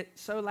laugh, and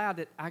it's so loud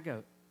that I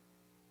go,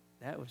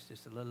 that was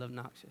just a little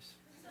obnoxious.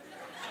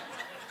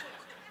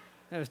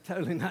 That was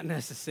totally not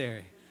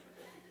necessary.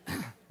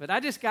 But I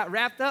just got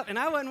wrapped up, and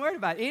I wasn't worried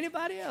about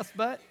anybody else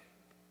but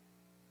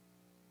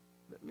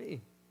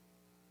me.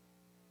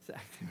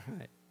 Exactly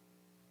right.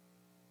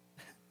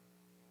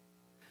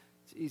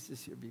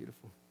 Jesus, you're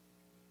beautiful.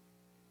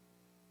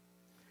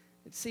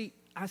 And see,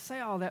 I say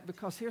all that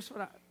because here's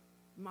what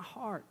my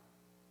heart,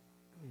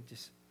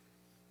 just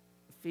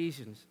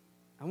Ephesians.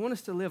 I want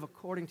us to live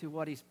according to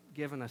what he's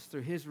given us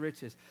through his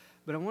riches,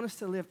 but I want us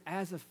to live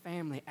as a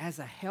family, as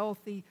a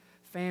healthy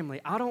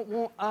family. I don't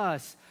want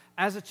us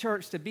as a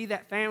church to be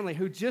that family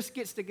who just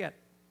gets together,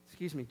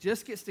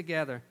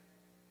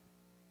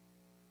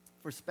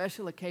 for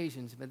special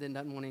occasions, but then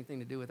doesn't want anything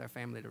to do with our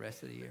family the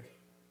rest of the year.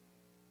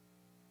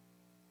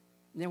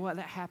 You know what?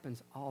 That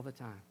happens all the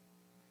time.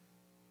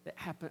 That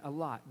happened a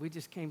lot. We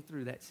just came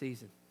through that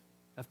season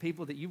of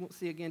people that you won't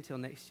see again until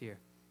next year.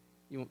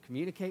 You won't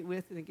communicate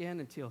with it again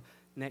until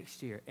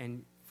next year.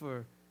 And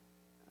for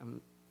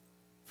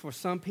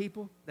some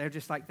people, they're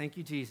just like, thank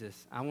you,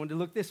 Jesus. I wanted to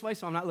look this way,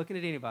 so I'm not looking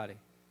at anybody.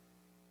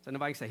 So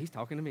nobody can say, he's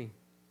talking to me.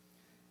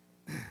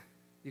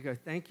 You go,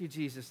 thank you,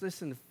 Jesus.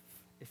 Listen to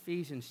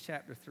Ephesians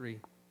chapter 3.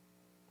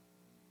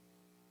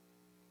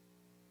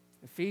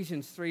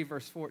 Ephesians 3,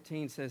 verse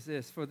 14 says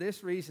this, for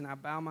this reason I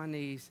bow my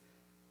knees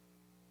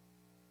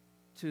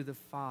to the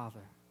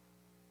Father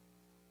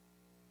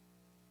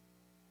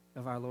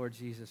of our Lord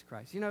Jesus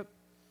Christ. You know,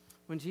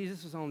 when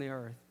Jesus was on the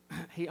earth,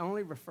 he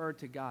only referred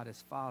to God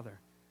as Father,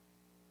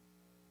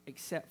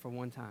 except for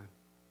one time.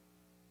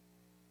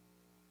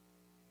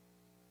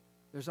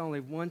 There's only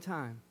one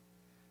time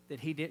that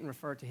he didn't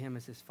refer to him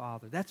as his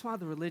Father. That's why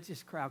the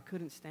religious crowd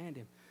couldn't stand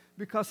him.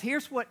 Because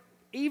here's what,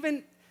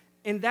 even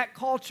in that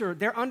culture,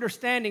 their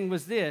understanding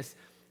was this: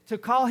 to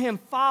call him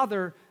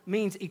Father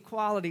means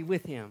equality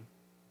with him.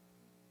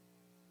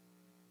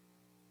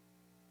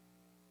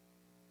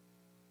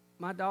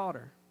 My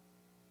daughter,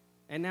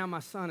 and now my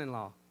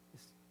son-in-law,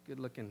 this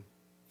good-looking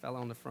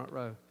fellow on the front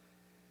row,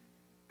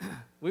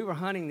 we were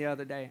hunting the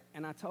other day,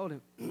 and I told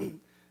him,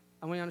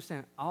 I want you to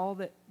understand, all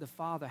that the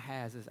Father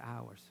has is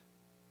ours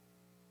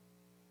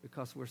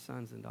because we're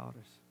sons and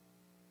daughters.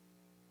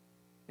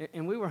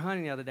 And we were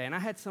hunting the other day, and I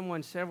had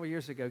someone several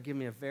years ago give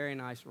me a very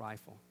nice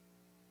rifle.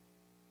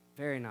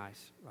 Very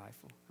nice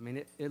rifle. I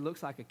mean, it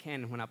looks like a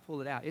cannon. When I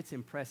pull it out, it's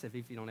impressive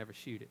if you don't ever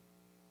shoot it.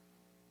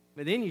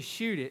 But then you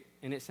shoot it,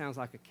 and it sounds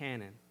like a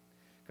cannon.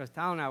 Because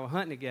Tyler and I were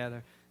hunting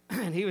together,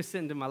 and he was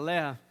sitting to my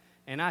left,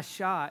 and I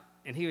shot,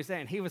 and he was there,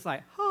 and he was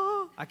like,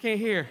 oh, I can't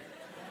hear.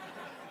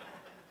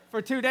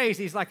 For 2 days,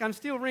 he's like, I'm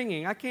still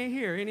ringing. I can't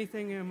hear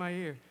anything in my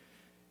ear.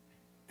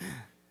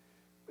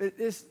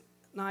 This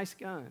nice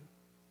gun.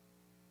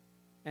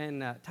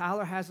 And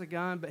Tyler has a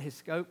gun, but his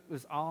scope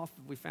was off.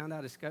 We found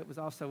out his scope was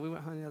off, so we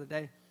went hunting the other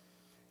day.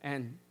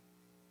 And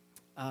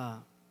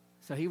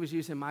so he was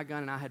using my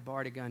gun, and I had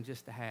borrowed a gun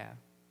just to have.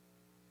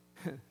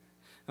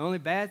 The only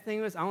bad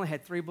thing was I only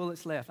had 3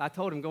 bullets left. I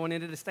told him going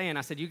into the stand,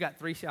 I said, you got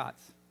 3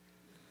 shots.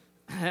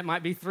 That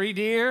might be 3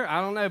 deer,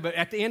 I don't know. But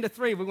at the end of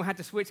 3, we're going to have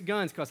to switch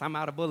guns because I'm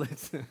out of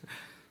bullets.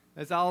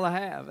 That's all I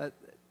have.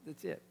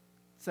 That's it.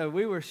 So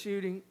we were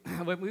shooting,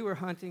 we were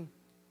hunting,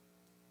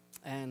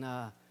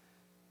 and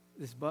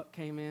this buck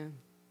came in.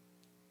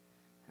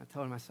 I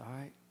told him, I said, all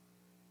right,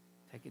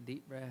 take a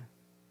deep breath.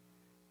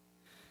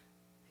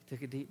 He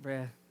took a deep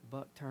breath. The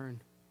buck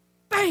turned.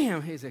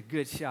 Bam! He's a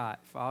good shot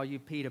for all you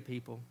PETA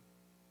people.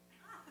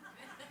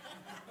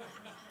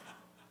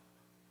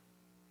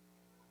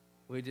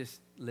 We're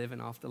just living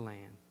off the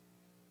land.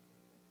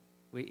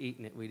 We're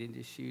eating it. We didn't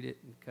just shoot it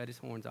and cut his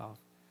horns off.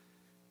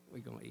 We're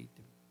going to eat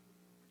them.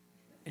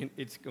 And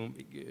it's going to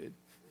be good.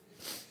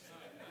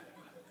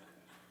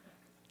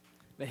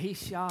 But he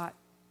shot.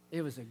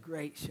 It was a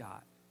great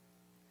shot.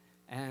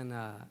 And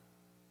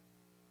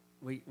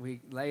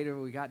we later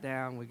we got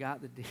down. We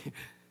got the deer.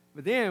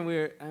 But then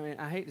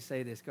I hate to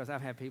say this because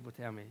I've had people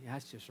tell me,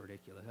 that's just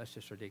ridiculous. That's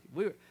just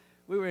ridiculous.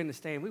 We were in the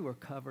stand. We were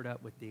covered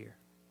up with deer.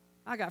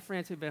 I got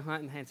friends who've been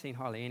hunting, hadn't seen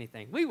hardly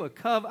anything. We were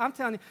covered. I'm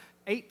telling you,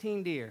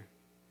 18 deer.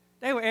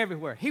 They were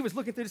everywhere. He was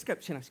looking through the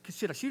scope.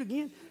 Should I shoot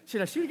again?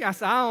 Should I shoot again? I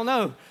said, I don't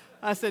know.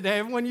 I said,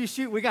 everyone you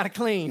shoot, we got to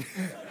clean.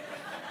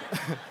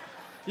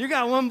 You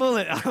got one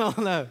bullet. I don't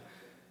know.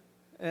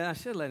 And I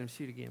should have let him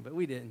shoot again, but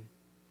we didn't.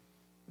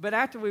 But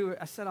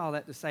after I said all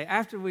that to say,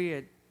 after we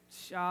had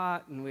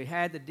shot and we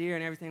had the deer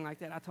and everything like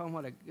that, I told him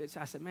what a good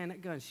shot. I said, man,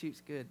 that gun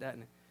shoots good,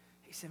 doesn't it?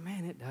 He said,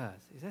 man, it does.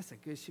 He said, that's a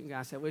good shooting gun.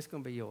 I said, well, it's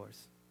going to be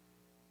yours.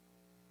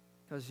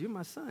 Because you're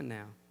my son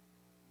now.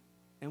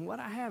 And what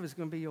I have is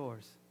going to be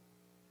yours.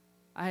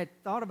 I had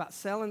thought about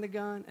selling the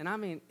gun, and I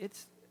mean,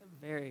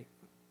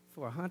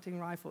 for a hunting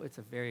rifle, it's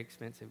a very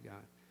expensive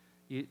gun.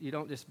 You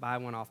don't just buy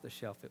one off the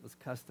shelf. It was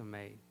custom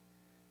made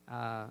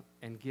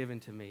and given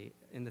to me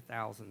in the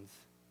thousands.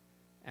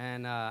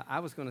 And I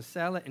was going to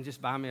sell it and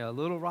just buy me a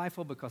little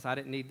rifle because I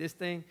didn't need this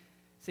thing.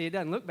 See, it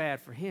doesn't look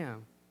bad for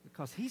him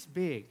because he's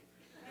big.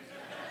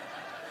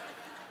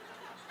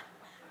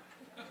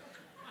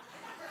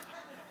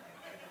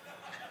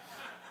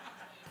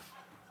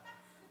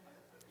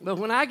 But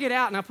when I get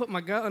out and I put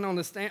my gun on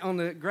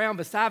the ground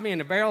beside me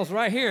and the barrel's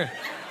right here,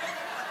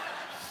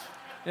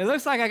 it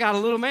looks like I got a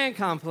little man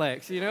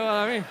complex, you know what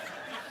I mean?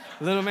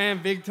 Little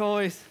man, big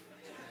toys.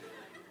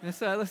 That's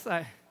what it looks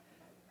like.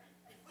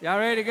 Y'all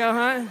ready to go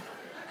hunting?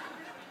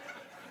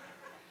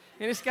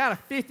 And it's got a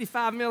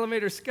 55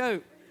 millimeter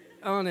scope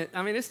on it.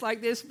 I mean, it's like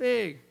this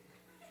big.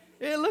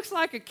 It looks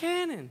like a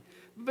cannon.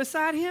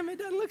 Beside him, it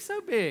doesn't look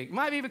so big.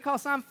 Might be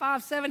because I'm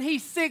 5'7",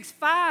 he's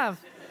 6'5".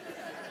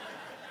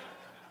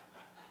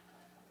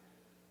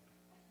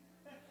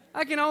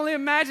 I can only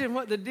imagine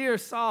what the deer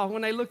saw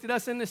when they looked at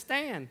us in the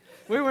stand.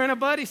 We were in a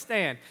buddy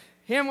stand.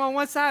 Him on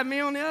one side, me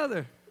on the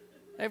other.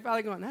 They're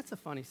probably going, that's a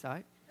funny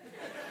sight.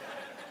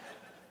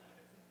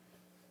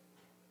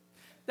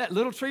 That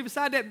little tree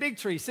beside that big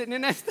tree sitting in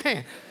that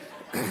stand.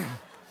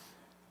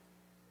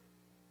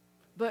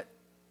 But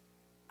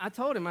I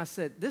told him, I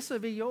said, this will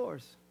be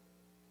yours.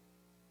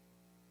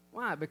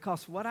 Why?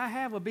 Because what I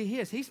have will be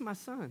his. He's my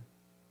son.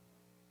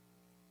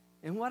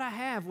 And what I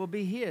have will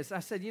be his. I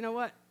said, you know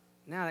what?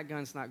 Now that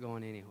gun's not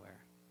going anywhere.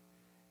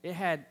 I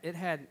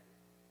had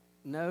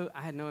no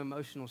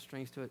emotional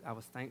strings to it. I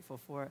was thankful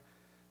for it,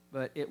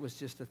 but it was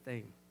just a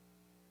thing.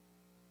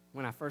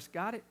 When I first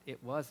got it,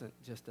 it wasn't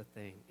just a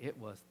thing. It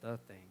was the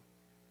thing.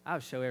 I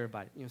would show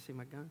everybody, you want to see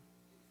my gun?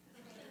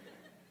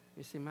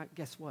 You see my,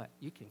 guess what?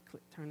 You can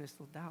turn this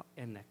little dial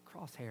and the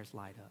crosshairs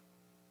light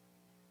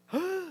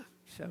up.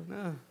 Show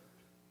no.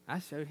 I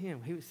showed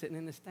him. He was sitting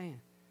in the stand.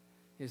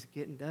 It was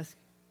getting dusky.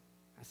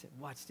 I said,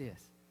 watch this.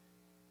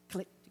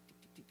 Click.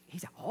 He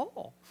said,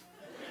 oh.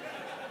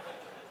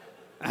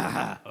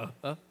 That's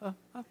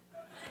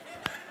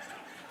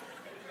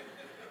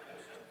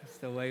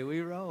the way we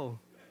roll.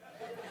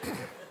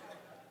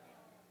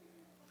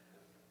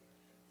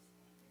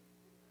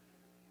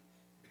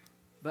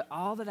 But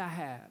all that I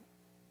have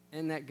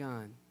in that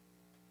gun,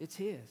 it's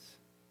his.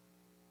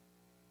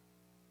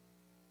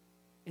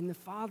 And the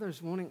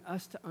Father's wanting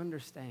us to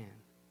understand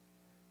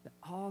that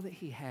all that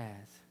he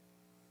has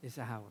is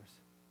ours.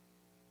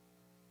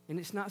 And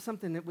it's not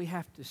something that we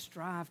have to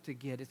strive to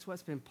get. It's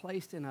what's been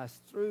placed in us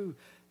through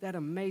that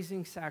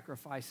amazing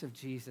sacrifice of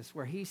Jesus,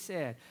 where he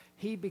said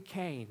he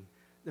became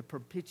the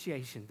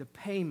propitiation, the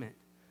payment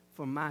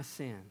for my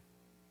sin.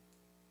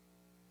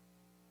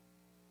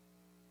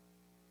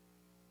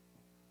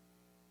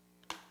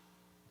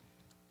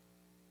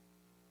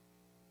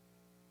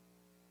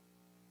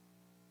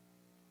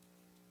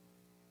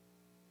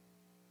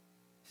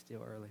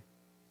 Still early.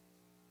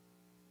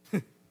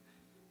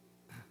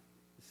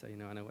 So you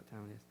know I know what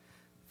time it is.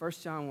 1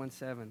 John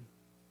 1:7.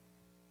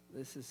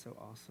 This is so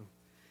awesome.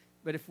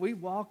 But if we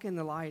walk in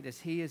the light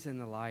as he is in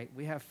the light,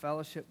 we have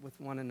fellowship with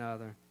one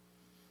another.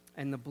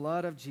 And the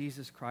blood of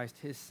Jesus Christ,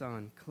 his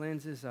son,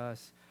 cleanses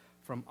us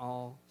from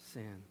all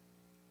sin.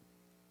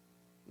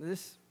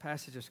 This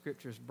passage of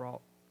Scripture has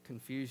brought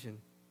confusion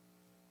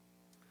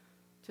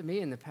to me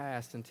in the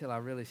past until I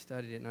really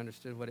studied it and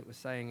understood what it was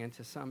saying, and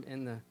to some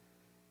in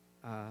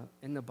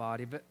the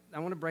body. But I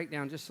want to break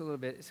down just a little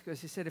bit. It's because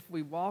he said if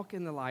we walk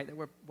in the light, that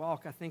word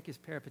walk, I think, is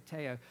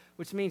peripateo,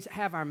 which means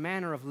have our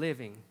manner of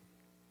living.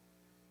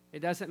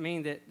 It doesn't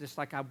mean that just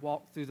like I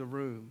walk through the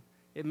room.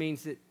 It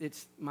means that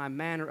it's my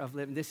manner of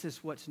living. This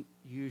is what's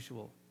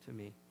usual to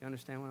me. You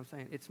understand what I'm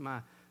saying? It's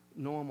my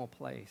normal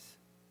place.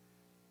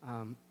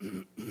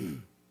 If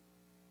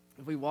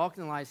we walk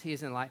in the light as he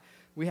is in the light,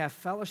 we have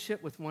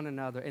fellowship with one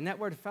another. And that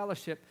word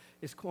fellowship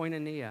is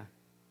koinonia.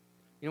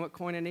 You know what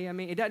koinonia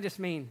means? It doesn't just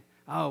mean,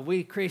 oh,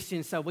 we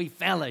Christians, so we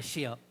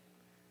fellowship.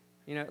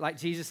 You know, like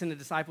Jesus and the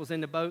disciples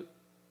in the boat,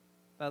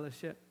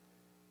 fellowship.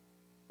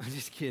 I'm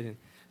just kidding.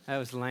 That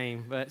was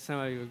lame, but some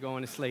of you were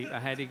going to sleep. I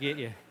had to get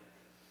you.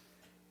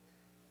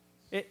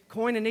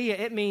 Koinonia,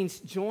 it means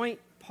joint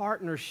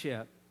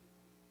partnership.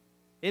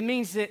 It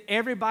means that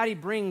everybody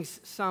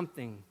brings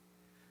something.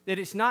 That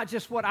it's not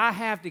just what I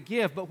have to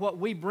give, but what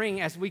we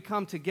bring as we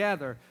come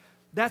together.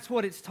 That's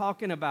what it's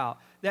talking about.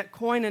 That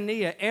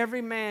koinonia,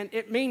 every man,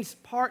 it means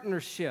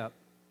partnership.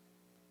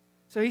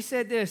 So he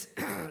said this,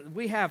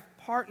 we have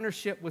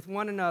partnership with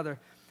one another,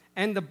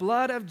 and the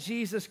blood of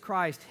Jesus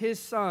Christ, his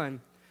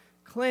son,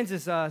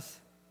 cleanses us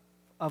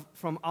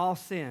from all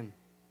sin.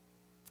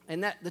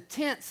 And that the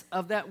tense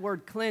of that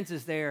word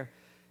cleanses there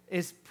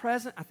is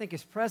present, I think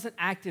it's present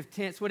active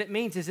tense. What it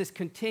means is it's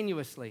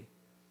continuously.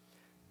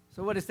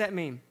 So what does that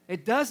mean?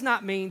 It does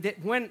not mean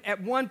that when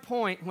at one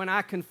point when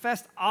I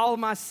confessed all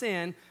my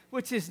sin,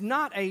 which is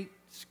not a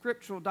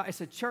scriptural,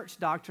 it's a church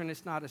doctrine,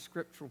 it's not a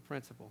scriptural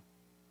principle.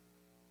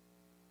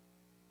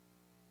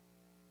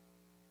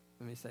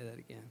 Let me say that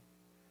again.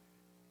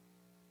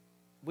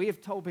 We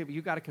have told people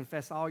you got to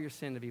confess all your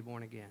sin to be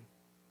born again.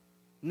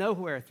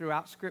 Nowhere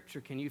throughout Scripture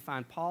can you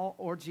find Paul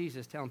or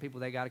Jesus telling people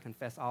they got to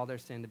confess all their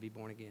sin to be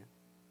born again.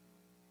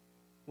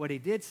 What he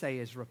did say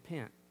is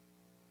repent,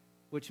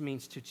 which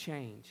means to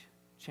change.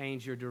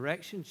 Change your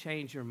direction,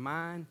 change your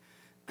mind,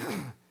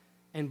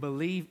 and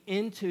believe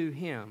into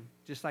him.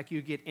 Just like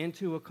you get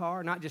into a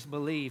car, not just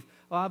believe,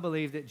 oh, I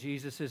believe that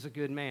Jesus is a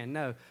good man.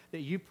 No,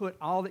 that you put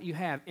all that you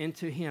have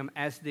into him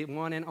as the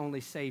one and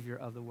only Savior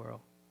of the world.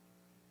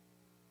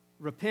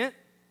 Repent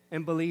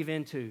and believe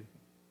into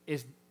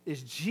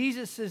is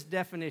Jesus'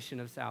 definition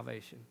of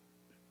salvation,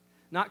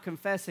 not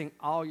confessing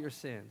all your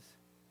sins.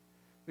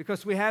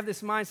 Because we have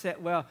this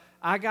mindset, well,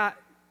 I got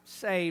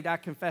saved, I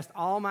confessed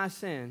all my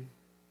sin.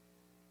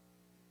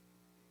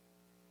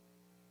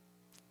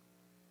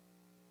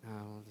 No,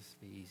 I'll just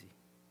be easy.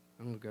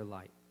 I'm going to go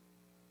light.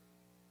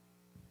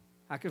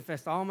 I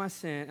confessed all my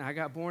sin, and I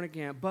got born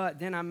again, but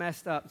then I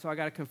messed up, so I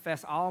got to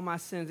confess all my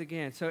sins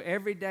again. So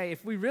every day,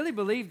 if we really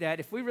believe that,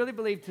 if we really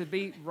believe to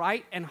be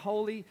right and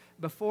holy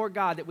before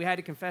God, that we had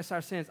to confess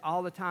our sins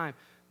all the time,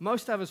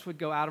 most of us would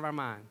go out of our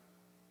mind.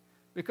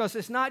 Because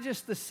it's not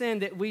just the sin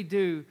that we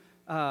do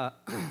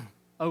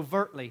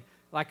overtly,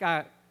 like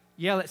I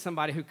yell at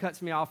somebody who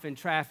cuts me off in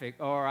traffic,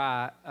 or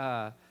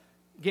I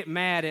get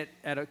mad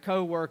at a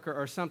coworker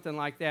or something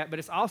like that, but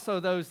it's also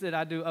those that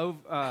I do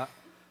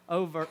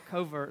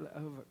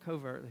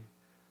covertly.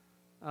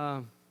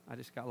 I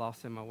just got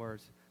lost in my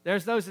words.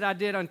 There's those that I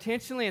did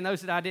intentionally and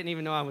those that I didn't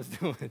even know I was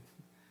doing.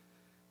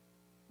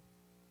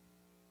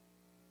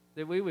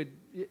 That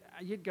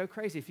you'd go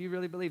crazy if you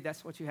really believed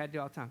that's what you had to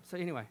do all the time. So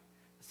anyway, I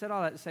said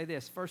all that to say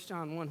this. 1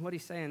 John 1, what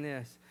he's saying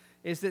this,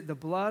 is that the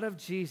blood of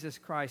Jesus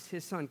Christ,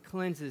 his son,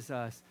 cleanses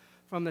us.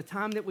 From the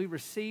time that we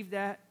receive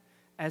that,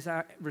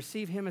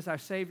 receive him as our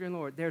Savior and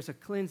Lord, there's a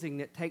cleansing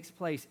that takes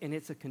place, and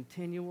it's a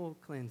continual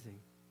cleansing.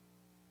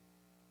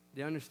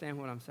 Do you understand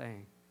what I'm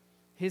saying?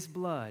 His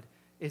blood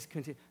is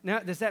continual. Now,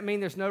 does that mean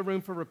there's no room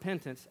for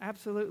repentance?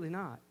 Absolutely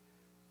not.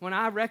 When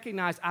I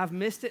recognize I've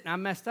missed it and I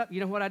messed up,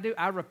 you know what I do?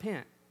 I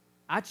repent.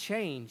 I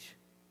change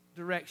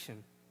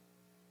direction.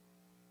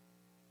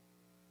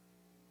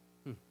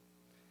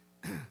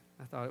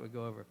 I thought it would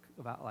go over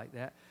about like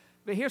that.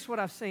 But here's what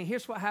I've seen.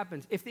 Here's what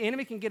happens. If the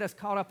enemy can get us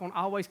caught up on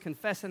always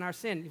confessing our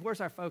sin,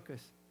 where's our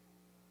focus?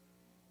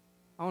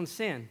 On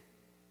sin.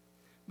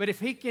 But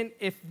if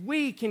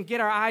we can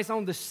get our eyes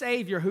on the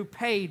Savior who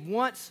paid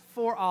once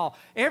for all.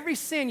 Every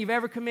sin you've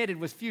ever committed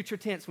was future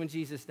tense when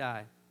Jesus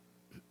died.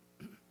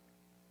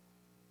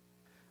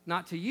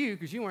 Not to you,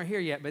 because you weren't here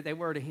yet, but they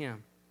were to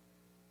him.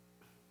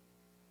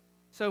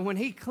 So when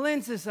he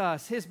cleanses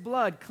us, his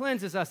blood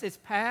cleanses us. It's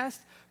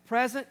past,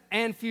 present,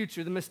 and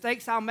future. The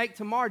mistakes I'll make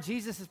tomorrow,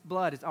 Jesus'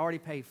 blood has already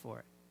paid for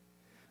it.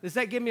 Does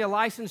that give me a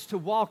license to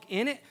walk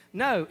in it?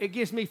 No, it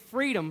gives me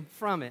freedom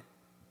from it.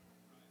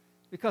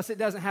 Because it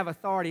doesn't have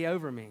authority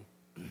over me.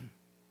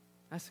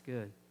 That's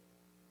good.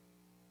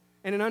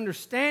 And an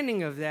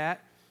understanding of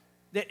that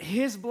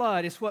his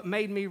blood is what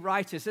made me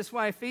righteous. That's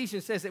why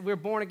Ephesians says that we're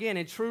born again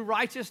in true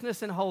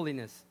righteousness and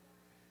holiness.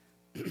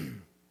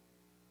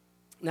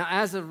 Now,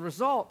 as a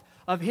result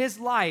of his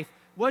life,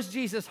 was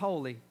Jesus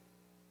holy?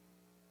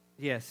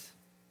 Yes.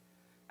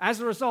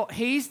 As a result,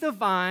 he's the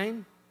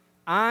vine,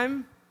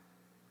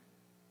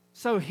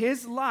 so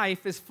his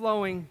life is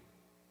flowing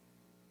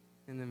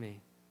into me.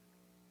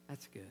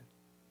 That's good.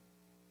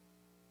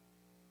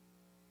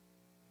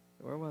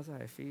 Where was I?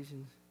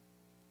 Ephesians?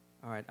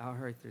 All right, I'll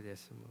hurry through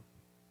this and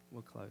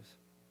we'll close.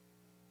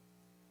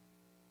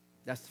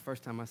 That's the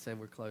first time I said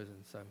we're closing,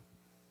 so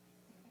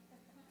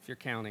if you're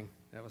counting,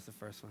 that was the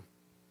first one.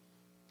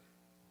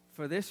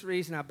 For this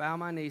reason, I bow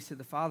my knees to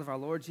the Father of our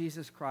Lord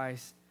Jesus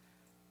Christ,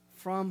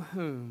 from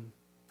whom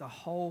the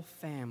whole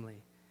family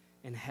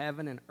in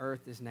heaven and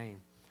earth is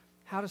named.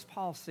 How does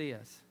Paul see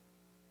us?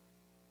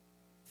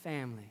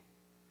 Family.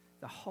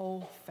 The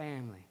whole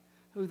family.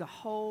 Who the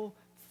whole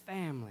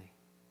family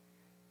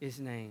is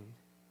named.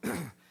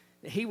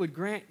 That he would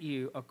grant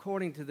you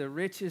according to the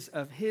riches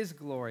of his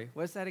glory.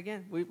 What's that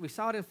again? We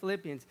saw it in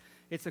Philippians.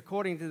 It's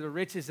according to the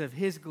riches of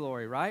his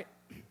glory, right?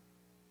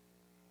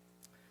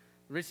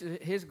 Riches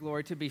of his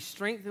glory, to be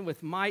strengthened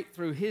with might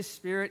through his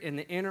Spirit in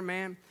the inner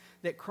man,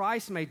 that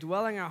Christ may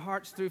dwell in our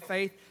hearts through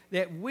faith,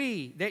 that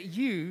we,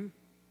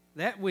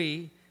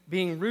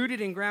 being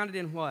rooted and grounded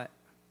in what?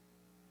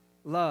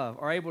 Love,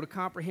 are able to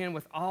comprehend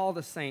with all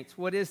the saints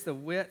what is the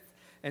width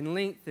and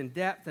length and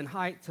depth and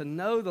height, to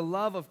know the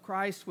love of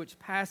Christ which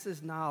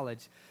passes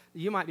knowledge.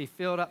 You might be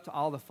filled up to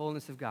all the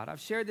fullness of God. I've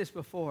shared this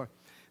before.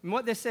 And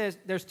what this says,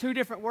 there's two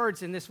different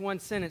words in this one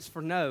sentence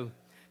for know.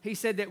 He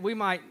said that we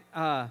might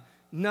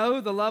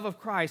know the love of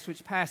Christ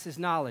which passes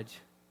knowledge.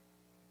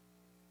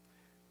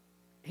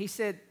 He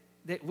said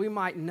that we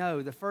might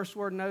know. The first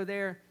word know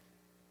there,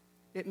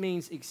 it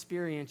means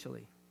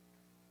experientially.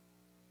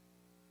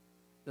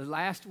 The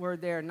last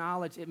word there,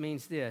 knowledge, it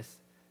means this,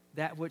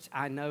 that which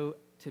I know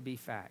to be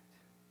fact.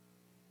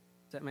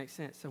 Does that make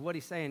sense? So what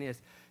he's saying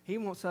is he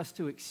wants us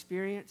to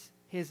experience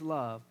his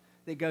love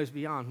that goes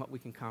beyond what we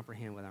can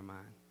comprehend with our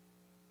mind.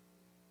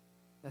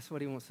 That's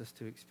what he wants us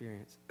to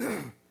experience.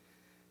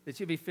 That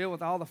you be filled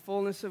with all the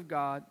fullness of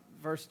God.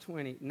 Verse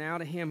 20, now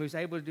to him who's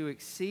able to do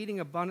exceeding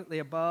abundantly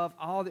above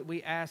all that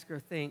we ask or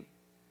think,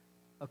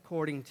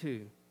 according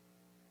to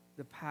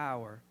the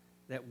power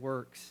that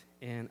works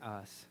in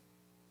us.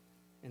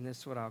 And this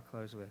is what I'll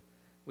close with.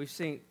 We've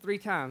seen 3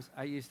 times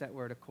I use that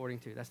word, according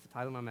to. That's the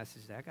title of my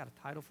message today. I got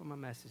a title for my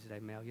message today,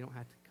 Mel. You don't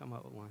have to come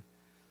up with one.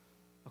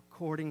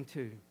 According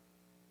to.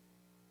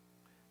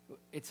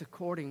 It's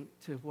according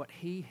to what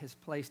he has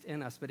placed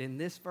in us. But in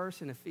this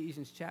verse in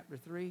Ephesians chapter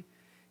 3,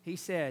 he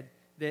said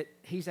that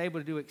he's able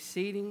to do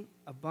exceeding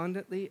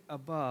abundantly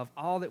above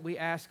all that we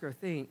ask or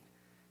think.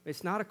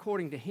 It's not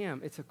according to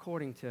him, it's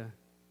according to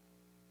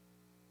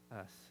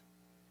us.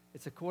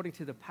 It's according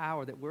to the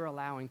power that we're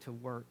allowing to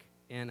work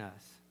in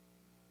us.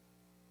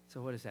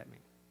 So what does that mean?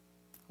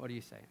 What are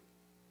you saying?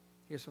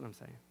 Here's what I'm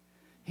saying.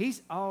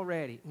 He's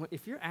already,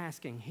 if you're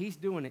asking, he's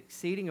doing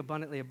exceeding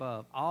abundantly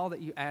above all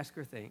that you ask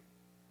or think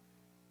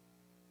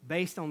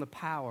based on the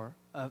power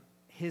of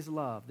his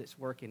love that's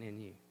working in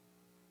you.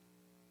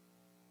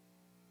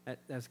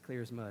 That's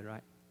clear as mud,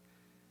 right?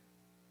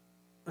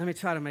 Let me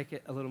try to make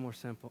it a little more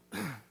simple.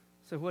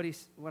 So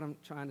what I'm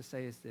trying to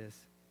say is this.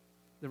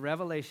 The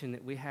revelation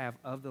that we have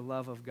of the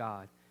love of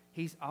God,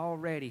 he's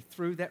already,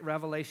 through that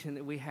revelation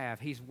that we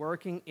have, he's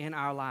working in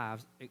our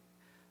lives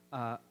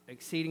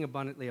exceeding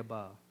abundantly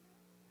above.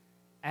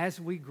 As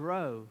we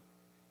grow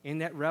in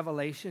that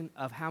revelation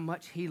of how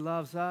much he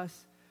loves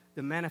us,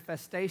 the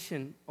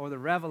manifestation or the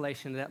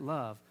revelation of that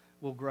love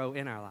will grow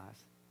in our lives.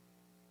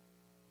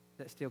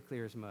 That's still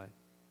clear as mud.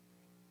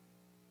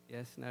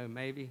 Yes, no,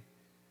 maybe.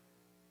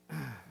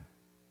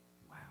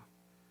 Wow.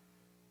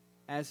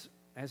 As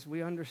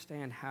we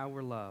understand how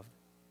we're loved,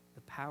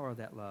 the power of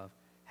that love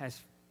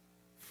has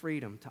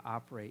freedom to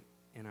operate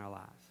in our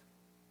lives.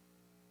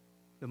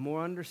 The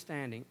more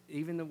understanding,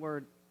 even the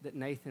word that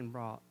Nathan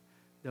brought,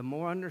 the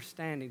more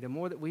understanding, the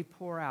more that we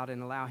pour out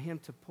and allow him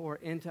to pour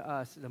into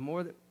us, the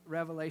more that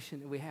revelation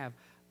that we have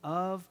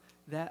of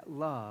that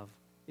love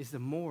is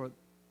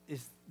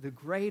the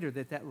greater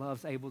that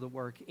love's able to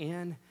work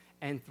in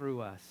and through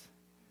us.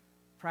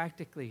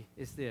 Practically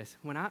is this.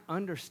 When I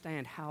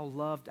understand how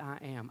loved I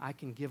am, I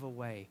can give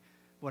away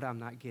what I'm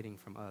not getting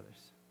from others.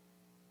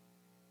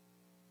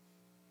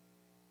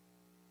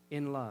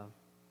 In love.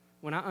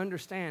 When I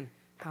understand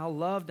how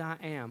loved I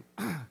am,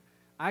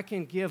 I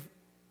can give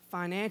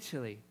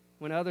financially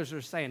when others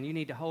are saying, you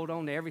need to hold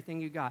on to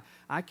everything you got.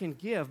 I can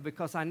give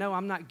because I know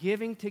I'm not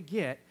giving to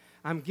get.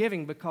 I'm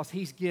giving because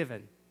he's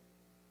given.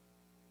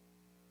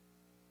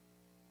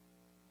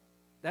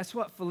 That's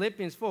what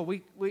Philippians 4.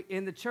 We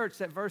in the church,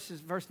 that verse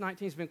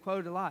 19 has been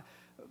quoted a lot.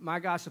 My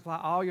God supply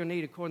all your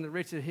need according to the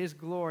riches of his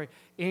glory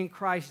in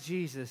Christ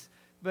Jesus.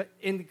 But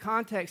in the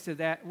context of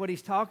that, what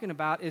he's talking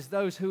about is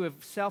those who have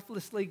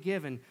selflessly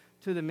given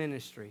to the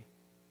ministry.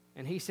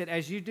 And he said,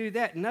 as you do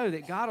that, know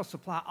that God will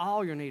supply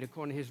all your need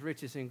according to his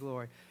riches and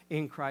glory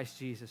in Christ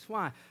Jesus.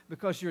 Why?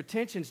 Because your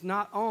attention's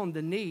not on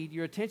the need,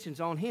 your attention's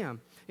on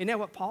him. Isn't that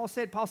what Paul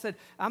said? Paul said,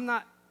 I'm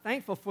not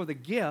thankful for the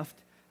gift,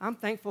 I'm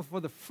thankful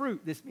for the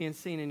fruit that's being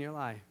seen in your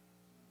life.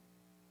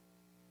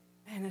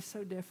 Man, that's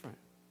so different.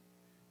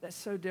 That's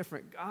so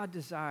different. God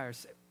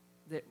desires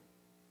that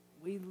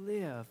we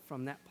live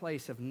from that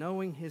place of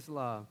knowing his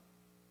love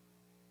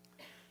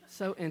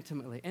so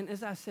intimately. And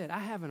as I said, I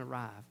haven't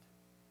arrived,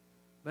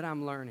 but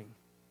I'm learning.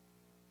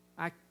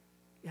 I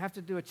have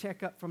to do a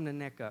checkup from the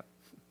neck up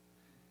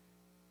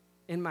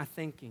in my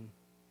thinking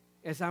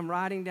as I'm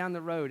riding down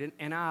the road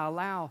and I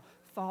allow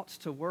thoughts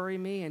to worry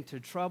me and to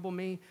trouble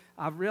me.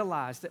 I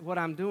realize that what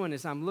I'm doing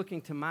is I'm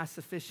looking to my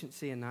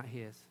sufficiency and not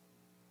his.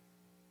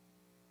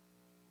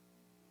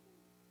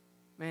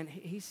 Man,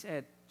 he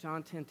said,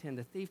 John 10:10,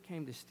 the thief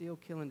came to steal,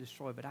 kill, and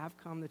destroy, but I've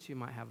come that you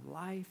might have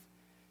life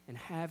and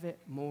have it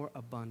more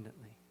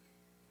abundantly.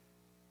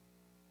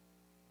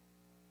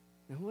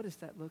 Now, what does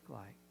that look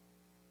like?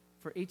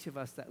 For each of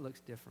us, that looks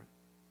different.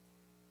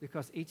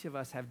 Because each of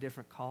us have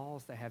different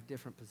calls, they have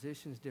different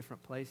positions,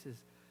 different places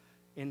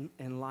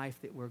in life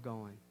that we're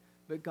going.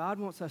 But God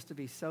wants us to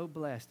be so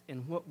blessed in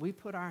what we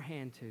put our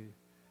hand to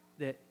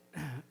that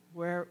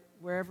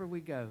wherever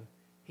we go,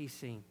 he's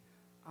seen.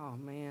 Oh,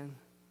 man.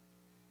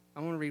 I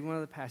want to read one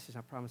of the passages.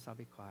 I promise I'll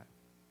be quiet.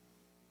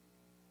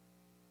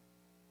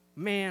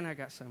 Man, I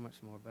got so much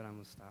more, but I'm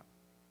going to stop.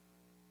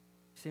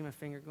 See my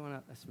finger going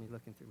up? That's me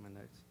looking through my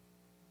notes.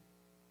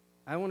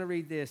 I want to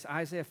read this,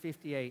 Isaiah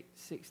 58,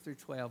 6 through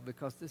 12,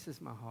 because this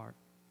is my heart.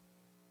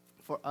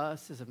 For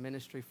us as a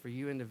ministry, for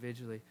you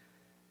individually.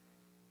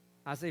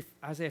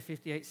 Isaiah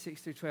 58,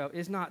 6 through 12.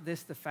 Is not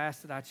this the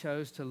fast that I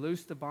chose, to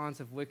loose the bonds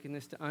of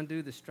wickedness, to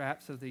undo the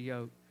straps of the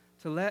yoke,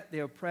 to let the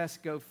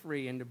oppressed go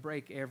free, and to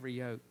break every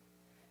yoke?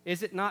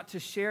 Is it not to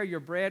share your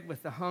bread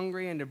with the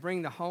hungry and to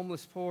bring the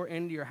homeless poor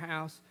into your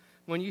house?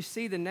 When you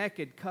see the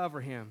naked,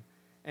 cover him,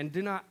 and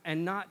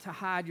not to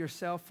hide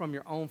yourself from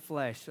your own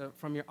flesh,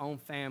 from your own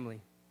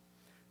family.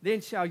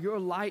 Then shall your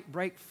light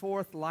break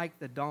forth like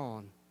the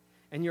dawn,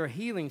 and your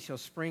healing shall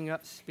spring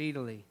up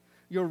speedily.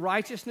 Your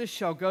righteousness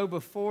shall go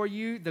before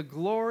you. The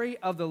glory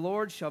of the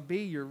Lord shall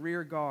be your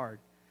rear guard.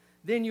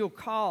 Then you'll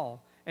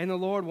call, and the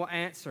Lord will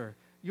answer.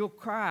 You'll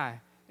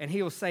cry, and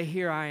he will say,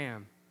 here I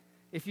am.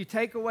 If you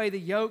take away the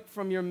yoke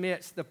from your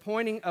midst, the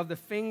pointing of the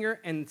finger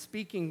and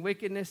speaking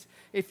wickedness,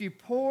 if you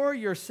pour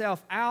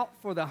yourself out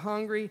for the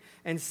hungry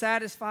and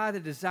satisfy the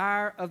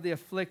desire of the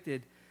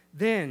afflicted,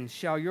 then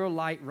shall your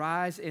light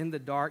rise in the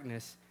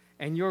darkness,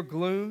 and your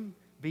gloom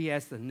be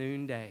as the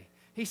noonday.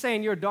 He's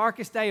saying your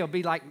darkest day will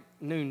be like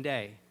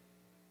noonday.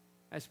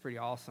 That's pretty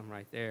awesome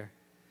right there.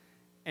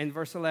 And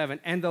verse 11,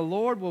 and the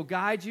Lord will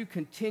guide you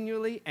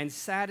continually and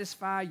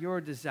satisfy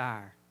your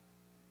desire.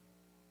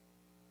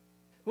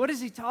 What is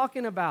he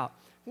talking about?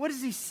 What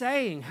is he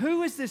saying?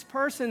 Who is this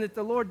person that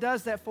the Lord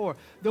does that for?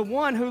 The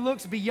one who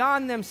looks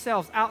beyond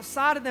themselves,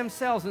 outside of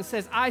themselves, and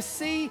says, I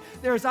see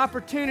there is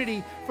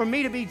opportunity for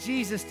me to be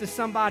Jesus to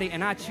somebody,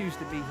 and I choose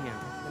to be him,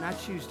 and I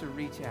choose to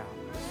reach out.